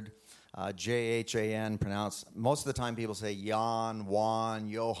weird. J-H-A-N pronounced. Most of the time people say Jan, Juan,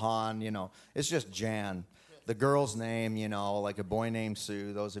 Johan, It's just Jan. The girl's name, like a boy named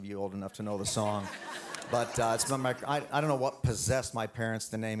Sue. Those of you old enough to know the song. But it's I don't know what possessed my parents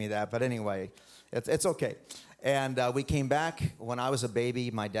to name me that. But anyway, it's okay. And we came back when I was a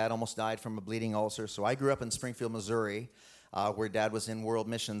baby. My dad almost died from a bleeding ulcer. So I grew up in Springfield, Missouri, where Dad was in world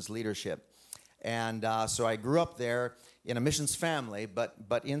missions leadership. And so I grew up there in a missions family,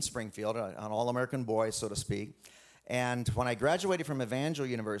 but in Springfield, an all-American boy, so to speak. And when I graduated from Evangel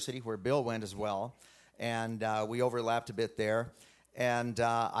University, where Bill went as well, and we overlapped a bit there, and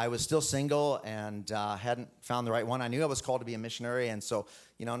I was still single and hadn't found the right one. I knew I was called to be a missionary, and so,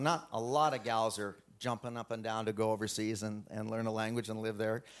 not a lot of gals are jumping up and down to go overseas and learn a language and live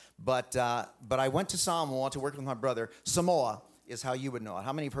there. But I went to Samoa to work with my brother. Samoa is how you would know it.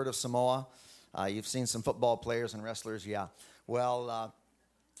 How many have heard of Samoa? You've seen some football players and wrestlers, yeah. Well,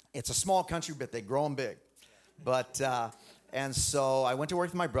 it's a small country, but they grow them big. And so I went to work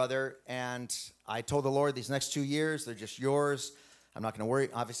with my brother, and I told the Lord, these next 2 years, they're just yours. I'm not going to worry.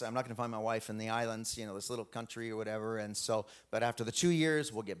 Obviously, I'm not going to find my wife in the islands, this little country or whatever. And so, but after the 2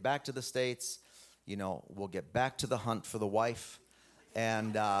 years, we'll get back to the States. We'll get back to the hunt for the wife.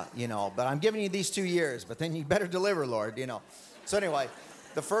 And, but I'm giving you these 2 years, but then you better deliver, Lord, So anyway,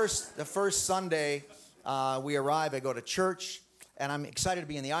 the first Sunday we arrive, I go to church, and I'm excited to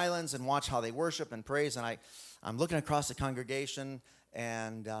be in the islands and watch how they worship and praise. And I'm looking across the congregation,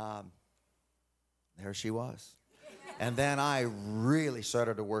 and there she was. And then I really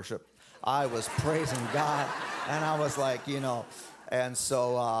started to worship. I was praising God, and I was like, and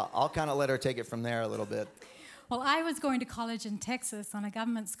so I'll kind of let her take it from there a little bit. Well, I was going to college in Texas on a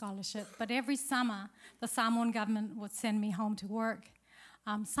government scholarship, but every summer the Samoan government would send me home to work.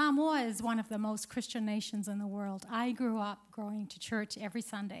 Samoa is one of the most Christian nations in the world. I grew up going to church every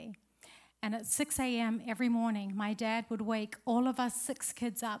Sunday. And at 6 a.m. every morning, my dad would wake all of us 6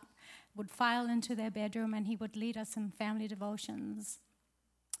 kids up, would file into their bedroom, and he would lead us in family devotions.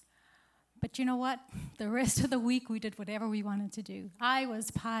 But you know what? The rest of the week, we did whatever we wanted to do. I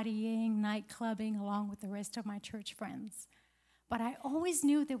was partying, night clubbing, along with the rest of my church friends. But I always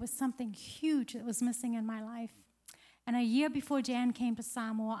knew there was something huge that was missing in my life. And a year before Jan came to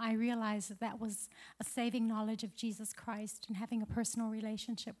Samoa, I realized that was a saving knowledge of Jesus Christ and having a personal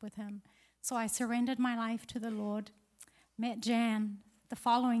relationship with him. So I surrendered my life to the Lord, met Jan the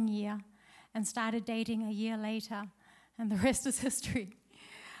following year, and started dating a year later, and the rest is history.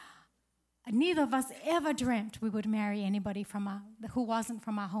 Neither of us ever dreamt we would marry anybody who wasn't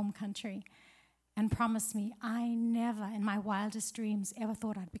from our home country, and promise me, I never in my wildest dreams ever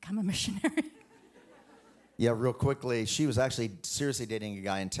thought I'd become a missionary. Yeah, real quickly, she was actually seriously dating a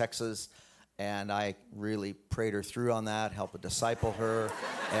guy in Texas, and I really prayed her through on that, helped disciple her,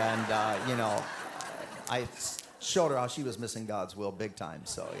 and, I showed her how she was missing God's will big time,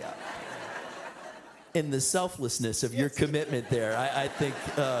 so yeah. And the selflessness of your commitment there, I think,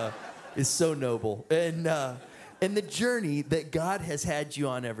 is so noble. And the journey that God has had you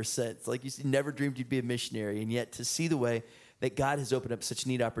on ever since. Like you said, never dreamed you'd be a missionary, and yet to see the way that God has opened up such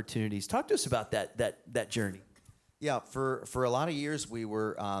neat opportunities. Talk to us about that journey. Yeah, for a lot of years, we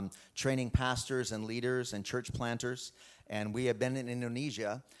were training pastors and leaders and church planters, and we have been in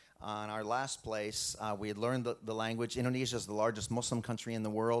Indonesia. In our last place, we had learned the language. Indonesia is the largest Muslim country in the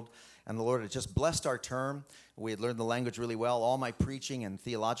world, and the Lord had just blessed our term. We had learned the language really well. All my preaching and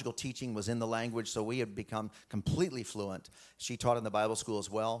theological teaching was in the language, so we had become completely fluent. She taught in the Bible school as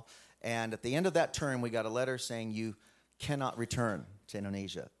well. And at the end of that term, we got a letter saying, you cannot return to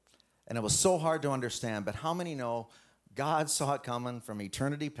Indonesia. And it was so hard to understand, but how many know God saw it coming from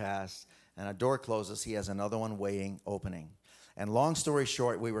eternity past, and a door closes, he has another one waiting, opening. And long story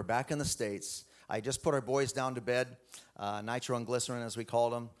short, we were back in the States. I just put our boys down to bed, nitro and glycerin as we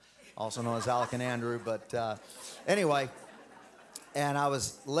called them, also known as Alec and Andrew. But anyway, and I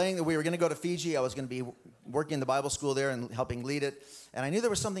was we were going to go to Fiji. I was going to be working in the Bible school there and helping lead it. And I knew there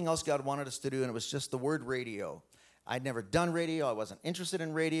was something else God wanted us to do, and it was just the word radio. I'd never done radio. I wasn't interested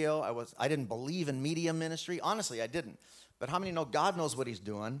in radio. I didn't believe in media ministry. Honestly, I didn't. But how many know God knows what he's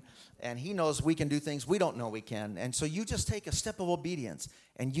doing, and he knows we can do things we don't know we can. And so you just take a step of obedience,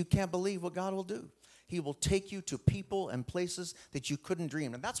 and you can't believe what God will do. He will take you to people and places that you couldn't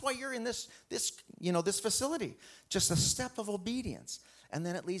dream. And that's why you're in this facility. Just a step of obedience. And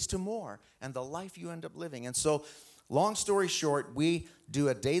then it leads to more and the life you end up living. And so, long story short, we do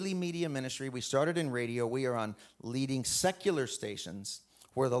a daily media ministry. We started in radio. We are on leading secular stations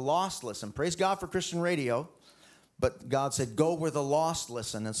where the lost listen. Praise God for Christian radio. But God said, go where the lost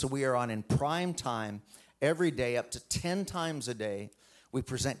listen. And so we are on in prime time every day, up to 10 times a day. We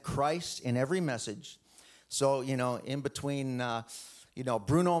present Christ in every message. So, in between,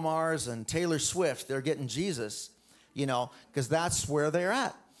 Bruno Mars and Taylor Swift, they're getting Jesus, because that's where they're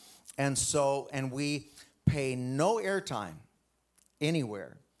at. And we pay no airtime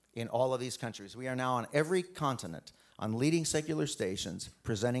anywhere in all of these countries. We are now on every continent, on leading secular stations,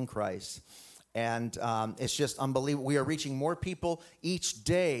 presenting Christ. And it's just unbelievable. We are reaching more people each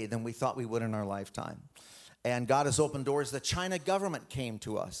day than we thought we would in our lifetime. And God has opened doors. The China government came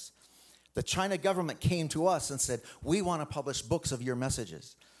to us. The China government came to us and said, we want to publish books of your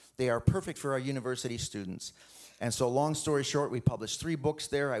messages. They are perfect for our university students. And so long story short, we published 3 books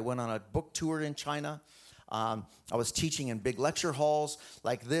there. I went on a book tour in China. I was teaching in big lecture halls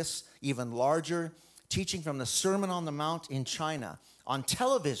like this, even larger, teaching from the Sermon on the Mount in China. On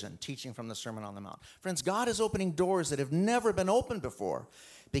television, teaching from the Sermon on the Mount. Friends, God is opening doors that have never been opened before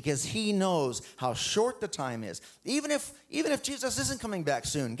because he knows how short the time is. Even if Jesus isn't coming back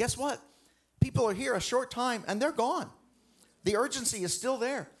soon, guess what? People are here a short time and they're gone. The urgency is still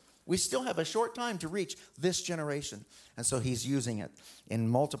there. We still have a short time to reach this generation. And so he's using it in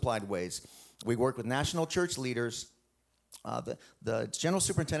multiplied ways. We work with national church leaders. The general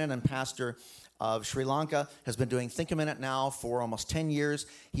superintendent and pastor of Sri Lanka has been doing Think a Minute now for almost 10 years.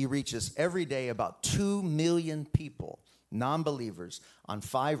 He reaches every day about 2 million people, non-believers, on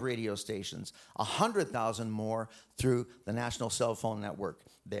 5 radio stations, 100,000 more through the National Cell Phone Network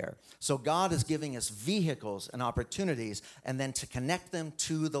there. So God is giving us vehicles and opportunities and then to connect them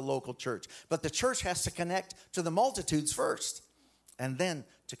to the local church. But the church has to connect to the multitudes first and then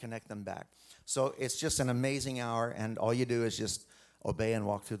to connect them back. So it's just an amazing hour, and all you do is just obey and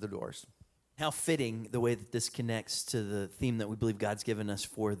walk through the doors. How fitting the way that this connects to the theme that we believe God's given us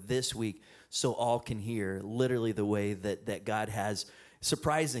for this week, so all can hear, literally the way that God has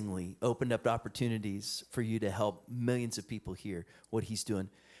surprisingly opened up opportunities for you to help millions of people hear what he's doing.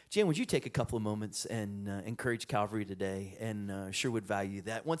 Jan, would you take a couple of moments and encourage Calvary today? And sure would value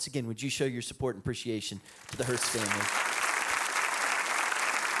that. Once again, would you show your support and appreciation to the Hurst family?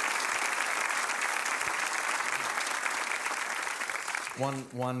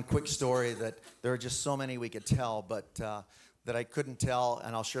 One quick story that there are just so many we could tell, but that I couldn't tell,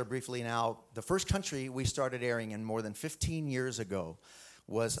 and I'll share briefly now. The first country we started airing in more than 15 years ago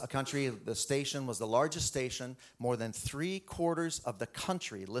was a country, the station was the largest station. More than 3/4 of the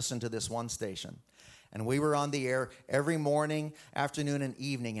country listened to this one station. And we were on the air every morning, afternoon, and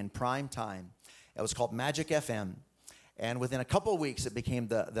evening in prime time. It was called Magic FM. And within a couple of weeks, it became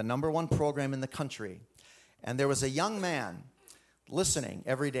the number 1 program in the country. And there was a young man listening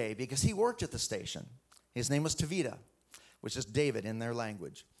every day because he worked at the station. His name was Tavita, which is David in their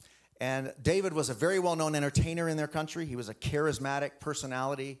language. And David was a very well-known entertainer in their country. He was a charismatic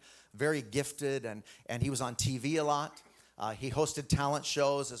personality, very gifted, and he was on TV a lot. He hosted talent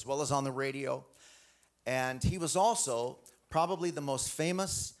shows as well as on the radio. And he was also probably the most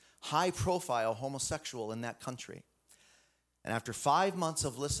famous, high-profile homosexual in that country. And after 5 months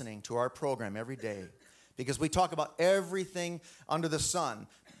of listening to our program every day, because we talk about everything under the sun,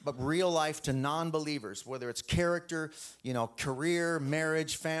 but real life to non-believers, whether it's character, career,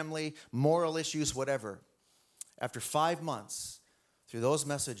 marriage, family, moral issues, whatever. After 5 months, through those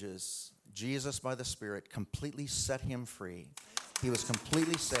messages, Jesus, by the Spirit, completely set him free. He was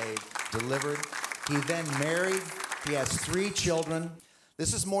completely saved, delivered. He then married. He has 3 children.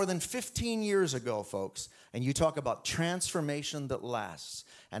 This is more than 15 years ago, folks. And you talk about transformation that lasts.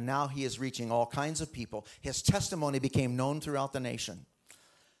 And now he is reaching all kinds of people. His testimony became known throughout the nation.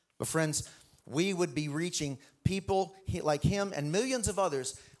 But friends, we would be reaching people like him and millions of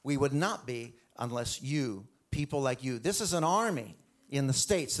others. We would not be unless you, people like you. This is an army in the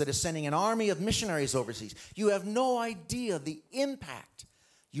States that is sending an army of missionaries overseas. You have no idea the impact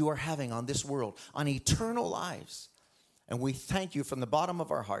you are having on this world, on eternal lives. And we thank you from the bottom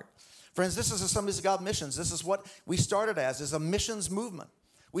of our heart. Friends, this is Assemblies of God Missions. This is what we started as, is a missions movement.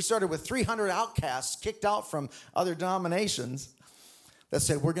 We started with 300 outcasts kicked out from other denominations that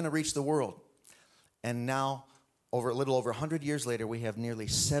said, we're going to reach the world. And now, a little over 100 years later, we have nearly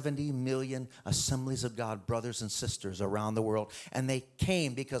 70 million Assemblies of God brothers and sisters around the world. And they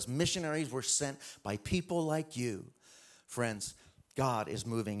came because missionaries were sent by people like you. Friends, God is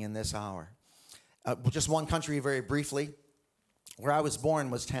moving in this hour. Just one country very briefly. Where I was born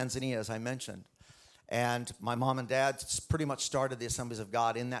was Tanzania, as I mentioned. And my mom and dad pretty much started the Assemblies of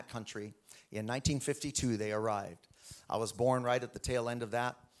God in that country. In 1952, they arrived. I was born right at the tail end of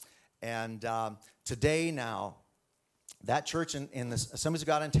that. And today now, that church in the Assemblies of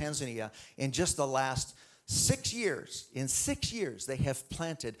God in Tanzania, in just the last 6 years, they have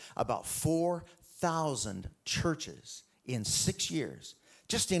planted about 4,000 churches in 6 years,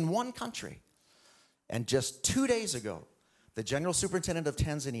 just in one country. And just 2 days ago, the General Superintendent of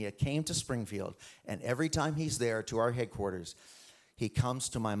Tanzania came to Springfield, and every time he's there to our headquarters, he comes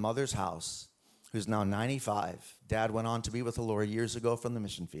to my mother's house, who's now 95. Dad went on to be with the Lord years ago from the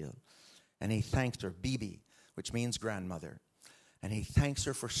mission field. And he thanked her, Bibi, which means grandmother. And he thanks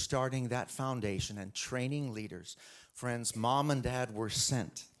her for starting that foundation and training leaders. Friends, Mom and Dad were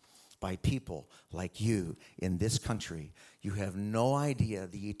sent by people like you in this country. You have no idea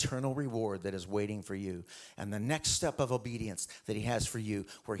the eternal reward that is waiting for you and the next step of obedience that he has for you,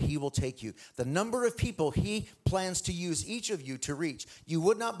 where he will take you. The number of people he plans to use each of you to reach, you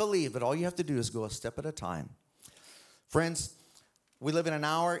would not believe, but all you have to do is go a step at a time. Friends, we live in an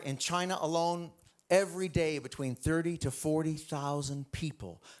hour. In China alone, every day between 30 to 40,000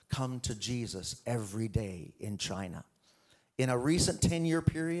 people come to Jesus every day in China. In a recent 10-year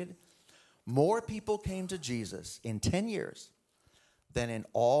period, more people came to Jesus in 10 years than in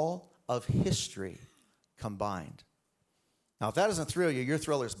all of history combined. Now, if that doesn't thrill you, your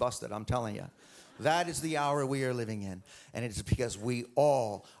thriller's busted, I'm telling you. That is the hour we are living in. And it is because we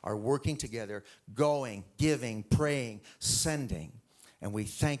all are working together, going, giving, praying, sending. And we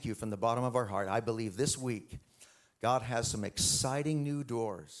thank you from the bottom of our heart. I believe this week, God has some exciting new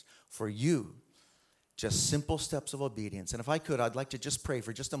doors for you. Just simple steps of obedience. And if I could, I'd like to just pray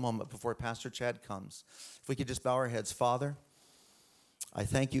for just a moment before Pastor Chad comes. If we could just bow our heads. Father, I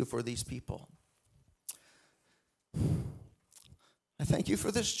thank you for these people. I thank you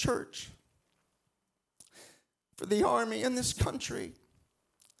for this church, for the army in this country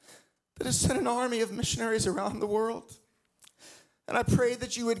that has sent an army of missionaries around the world. And I pray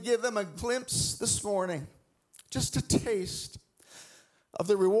that you would give them a glimpse this morning, just a taste of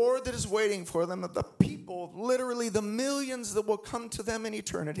the reward that is waiting for them, of the people, literally the millions that will come to them in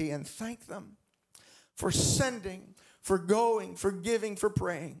eternity, and thank them for sending, for going, for giving, for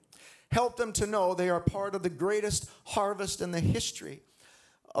praying. Help them to know they are part of the greatest harvest in the history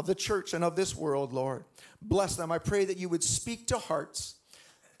of the church and of this world, Lord. Bless them. I pray that you would speak to hearts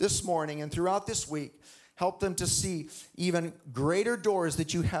this morning and throughout this week. Help them to see even greater doors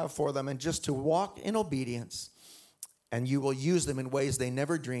that you have for them and just to walk in obedience. And you will use them in ways they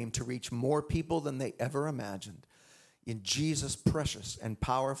never dreamed to reach more people than they ever imagined. In Jesus' precious and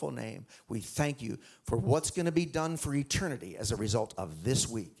powerful name, we thank you for what's going to be done for eternity as a result of this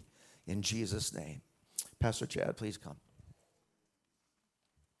week. In Jesus' name. Pastor Chad, please come.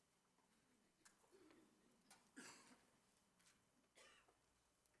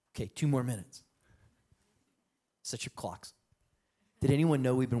 Okay, 2 more minutes. Set your clocks. Did anyone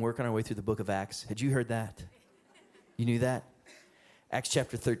know we've been working our way through the book of Acts? Had you heard that? You knew that? Acts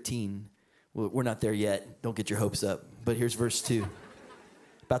chapter 13. Well, we're not there yet. Don't get your hopes up. But here's verse 2.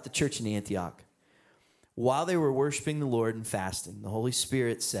 About the church in Antioch. While they were worshiping the Lord and fasting, the Holy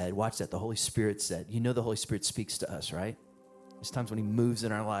Spirit said, watch that, the Holy Spirit said, you know the Holy Spirit speaks to us, right? There's times when he moves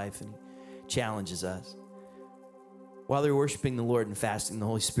in our life and he challenges us. While they were worshiping the Lord and fasting, the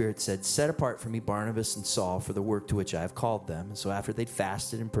Holy Spirit said, set apart for me Barnabas and Saul for the work to which I have called them. And so after they'd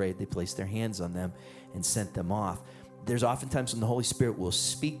fasted and prayed, they placed their hands on them and sent them off. There's oftentimes when the Holy Spirit will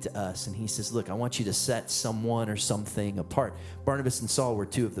speak to us and he says, look, I want you to set someone or something apart. Barnabas and Saul were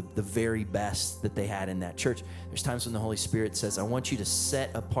 2 of the very best that they had in that church. There's times when the Holy Spirit says, I want you to set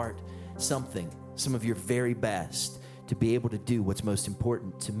apart something, some of your very best, to be able to do what's most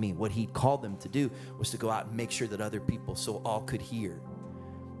important to me. What he called them to do was to go out and make sure that other people so all could hear.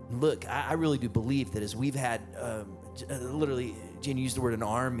 Look, I really do believe that as we've had literally Jen used the word an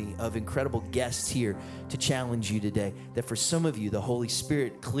army of incredible guests here to challenge you today. That for some of you, the Holy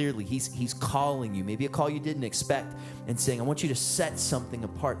Spirit, clearly, He's calling you. Maybe a call you didn't expect and saying, I want you to set something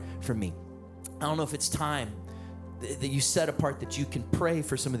apart for me. I don't know if it's time that you set apart that you can pray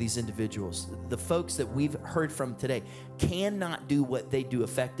for some of these individuals. The folks that we've heard from today cannot do what they do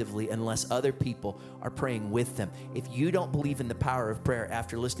effectively unless other people are praying with them. If you don't believe in the power of prayer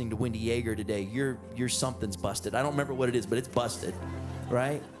after listening to Wendy Yeager today, you're something's busted. I don't remember what it is, but it's busted,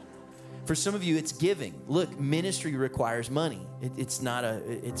 right? For some of you, it's giving. Look, ministry requires money. It's not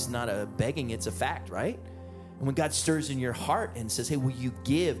a begging, it's a fact, right? And when God stirs in your heart and says, hey, will you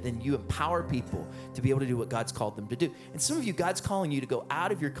give? Then you empower people to be able to do what God's called them to do. And some of you, God's calling you to go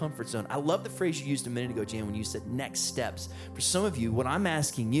out of your comfort zone. I love the phrase you used a minute ago, Jan, when you said next steps. For some of you, what I'm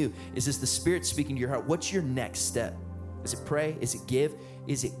asking you is the Spirit speaking to your heart? What's your next step? Is it pray? Is it give?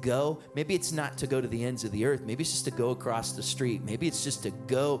 Is it go? Maybe it's not to go to the ends of the earth. Maybe it's just to go across the street. Maybe it's just to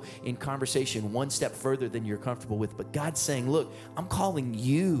go in conversation one step further than you're comfortable with. But God's saying, look, I'm calling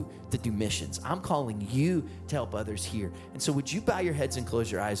you to do missions. I'm calling you to help others here. And so would you bow your heads and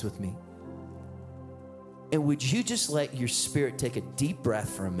close your eyes with me? And would you just let your spirit take a deep breath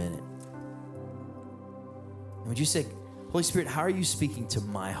for a minute? And would you say, Holy Spirit, how are you speaking to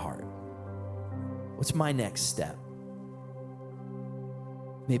my heart? What's my next step?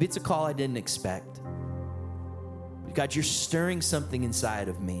 Maybe it's a call I didn't expect. But God, you're stirring something inside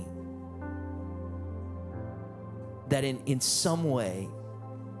of me that in some way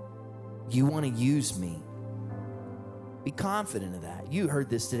you want to use me. Be confident of that. You heard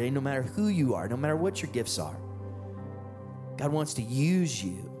this today. No matter who you are, no matter what your gifts are, God wants to use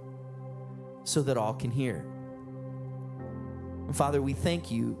you so that all can hear. And Father, we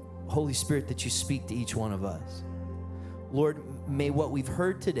thank you, Holy Spirit, that you speak to each one of us. Lord, may what we've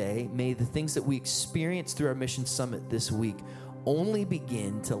heard today, may the things that we experience through our Mission Summit this week only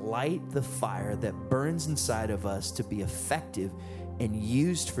begin to light the fire that burns inside of us to be effective and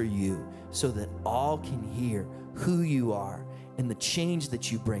used for you so that all can hear who you are and the change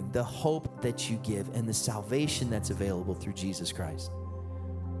that you bring, the hope that you give, and the salvation that's available through Jesus Christ.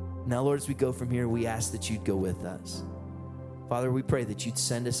 Now, Lord, as we go from here, we ask that you'd go with us. Father, we pray that you'd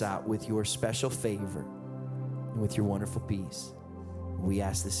send us out with your special favor and with your wonderful peace. We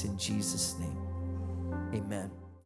ask this in Jesus' name. Amen.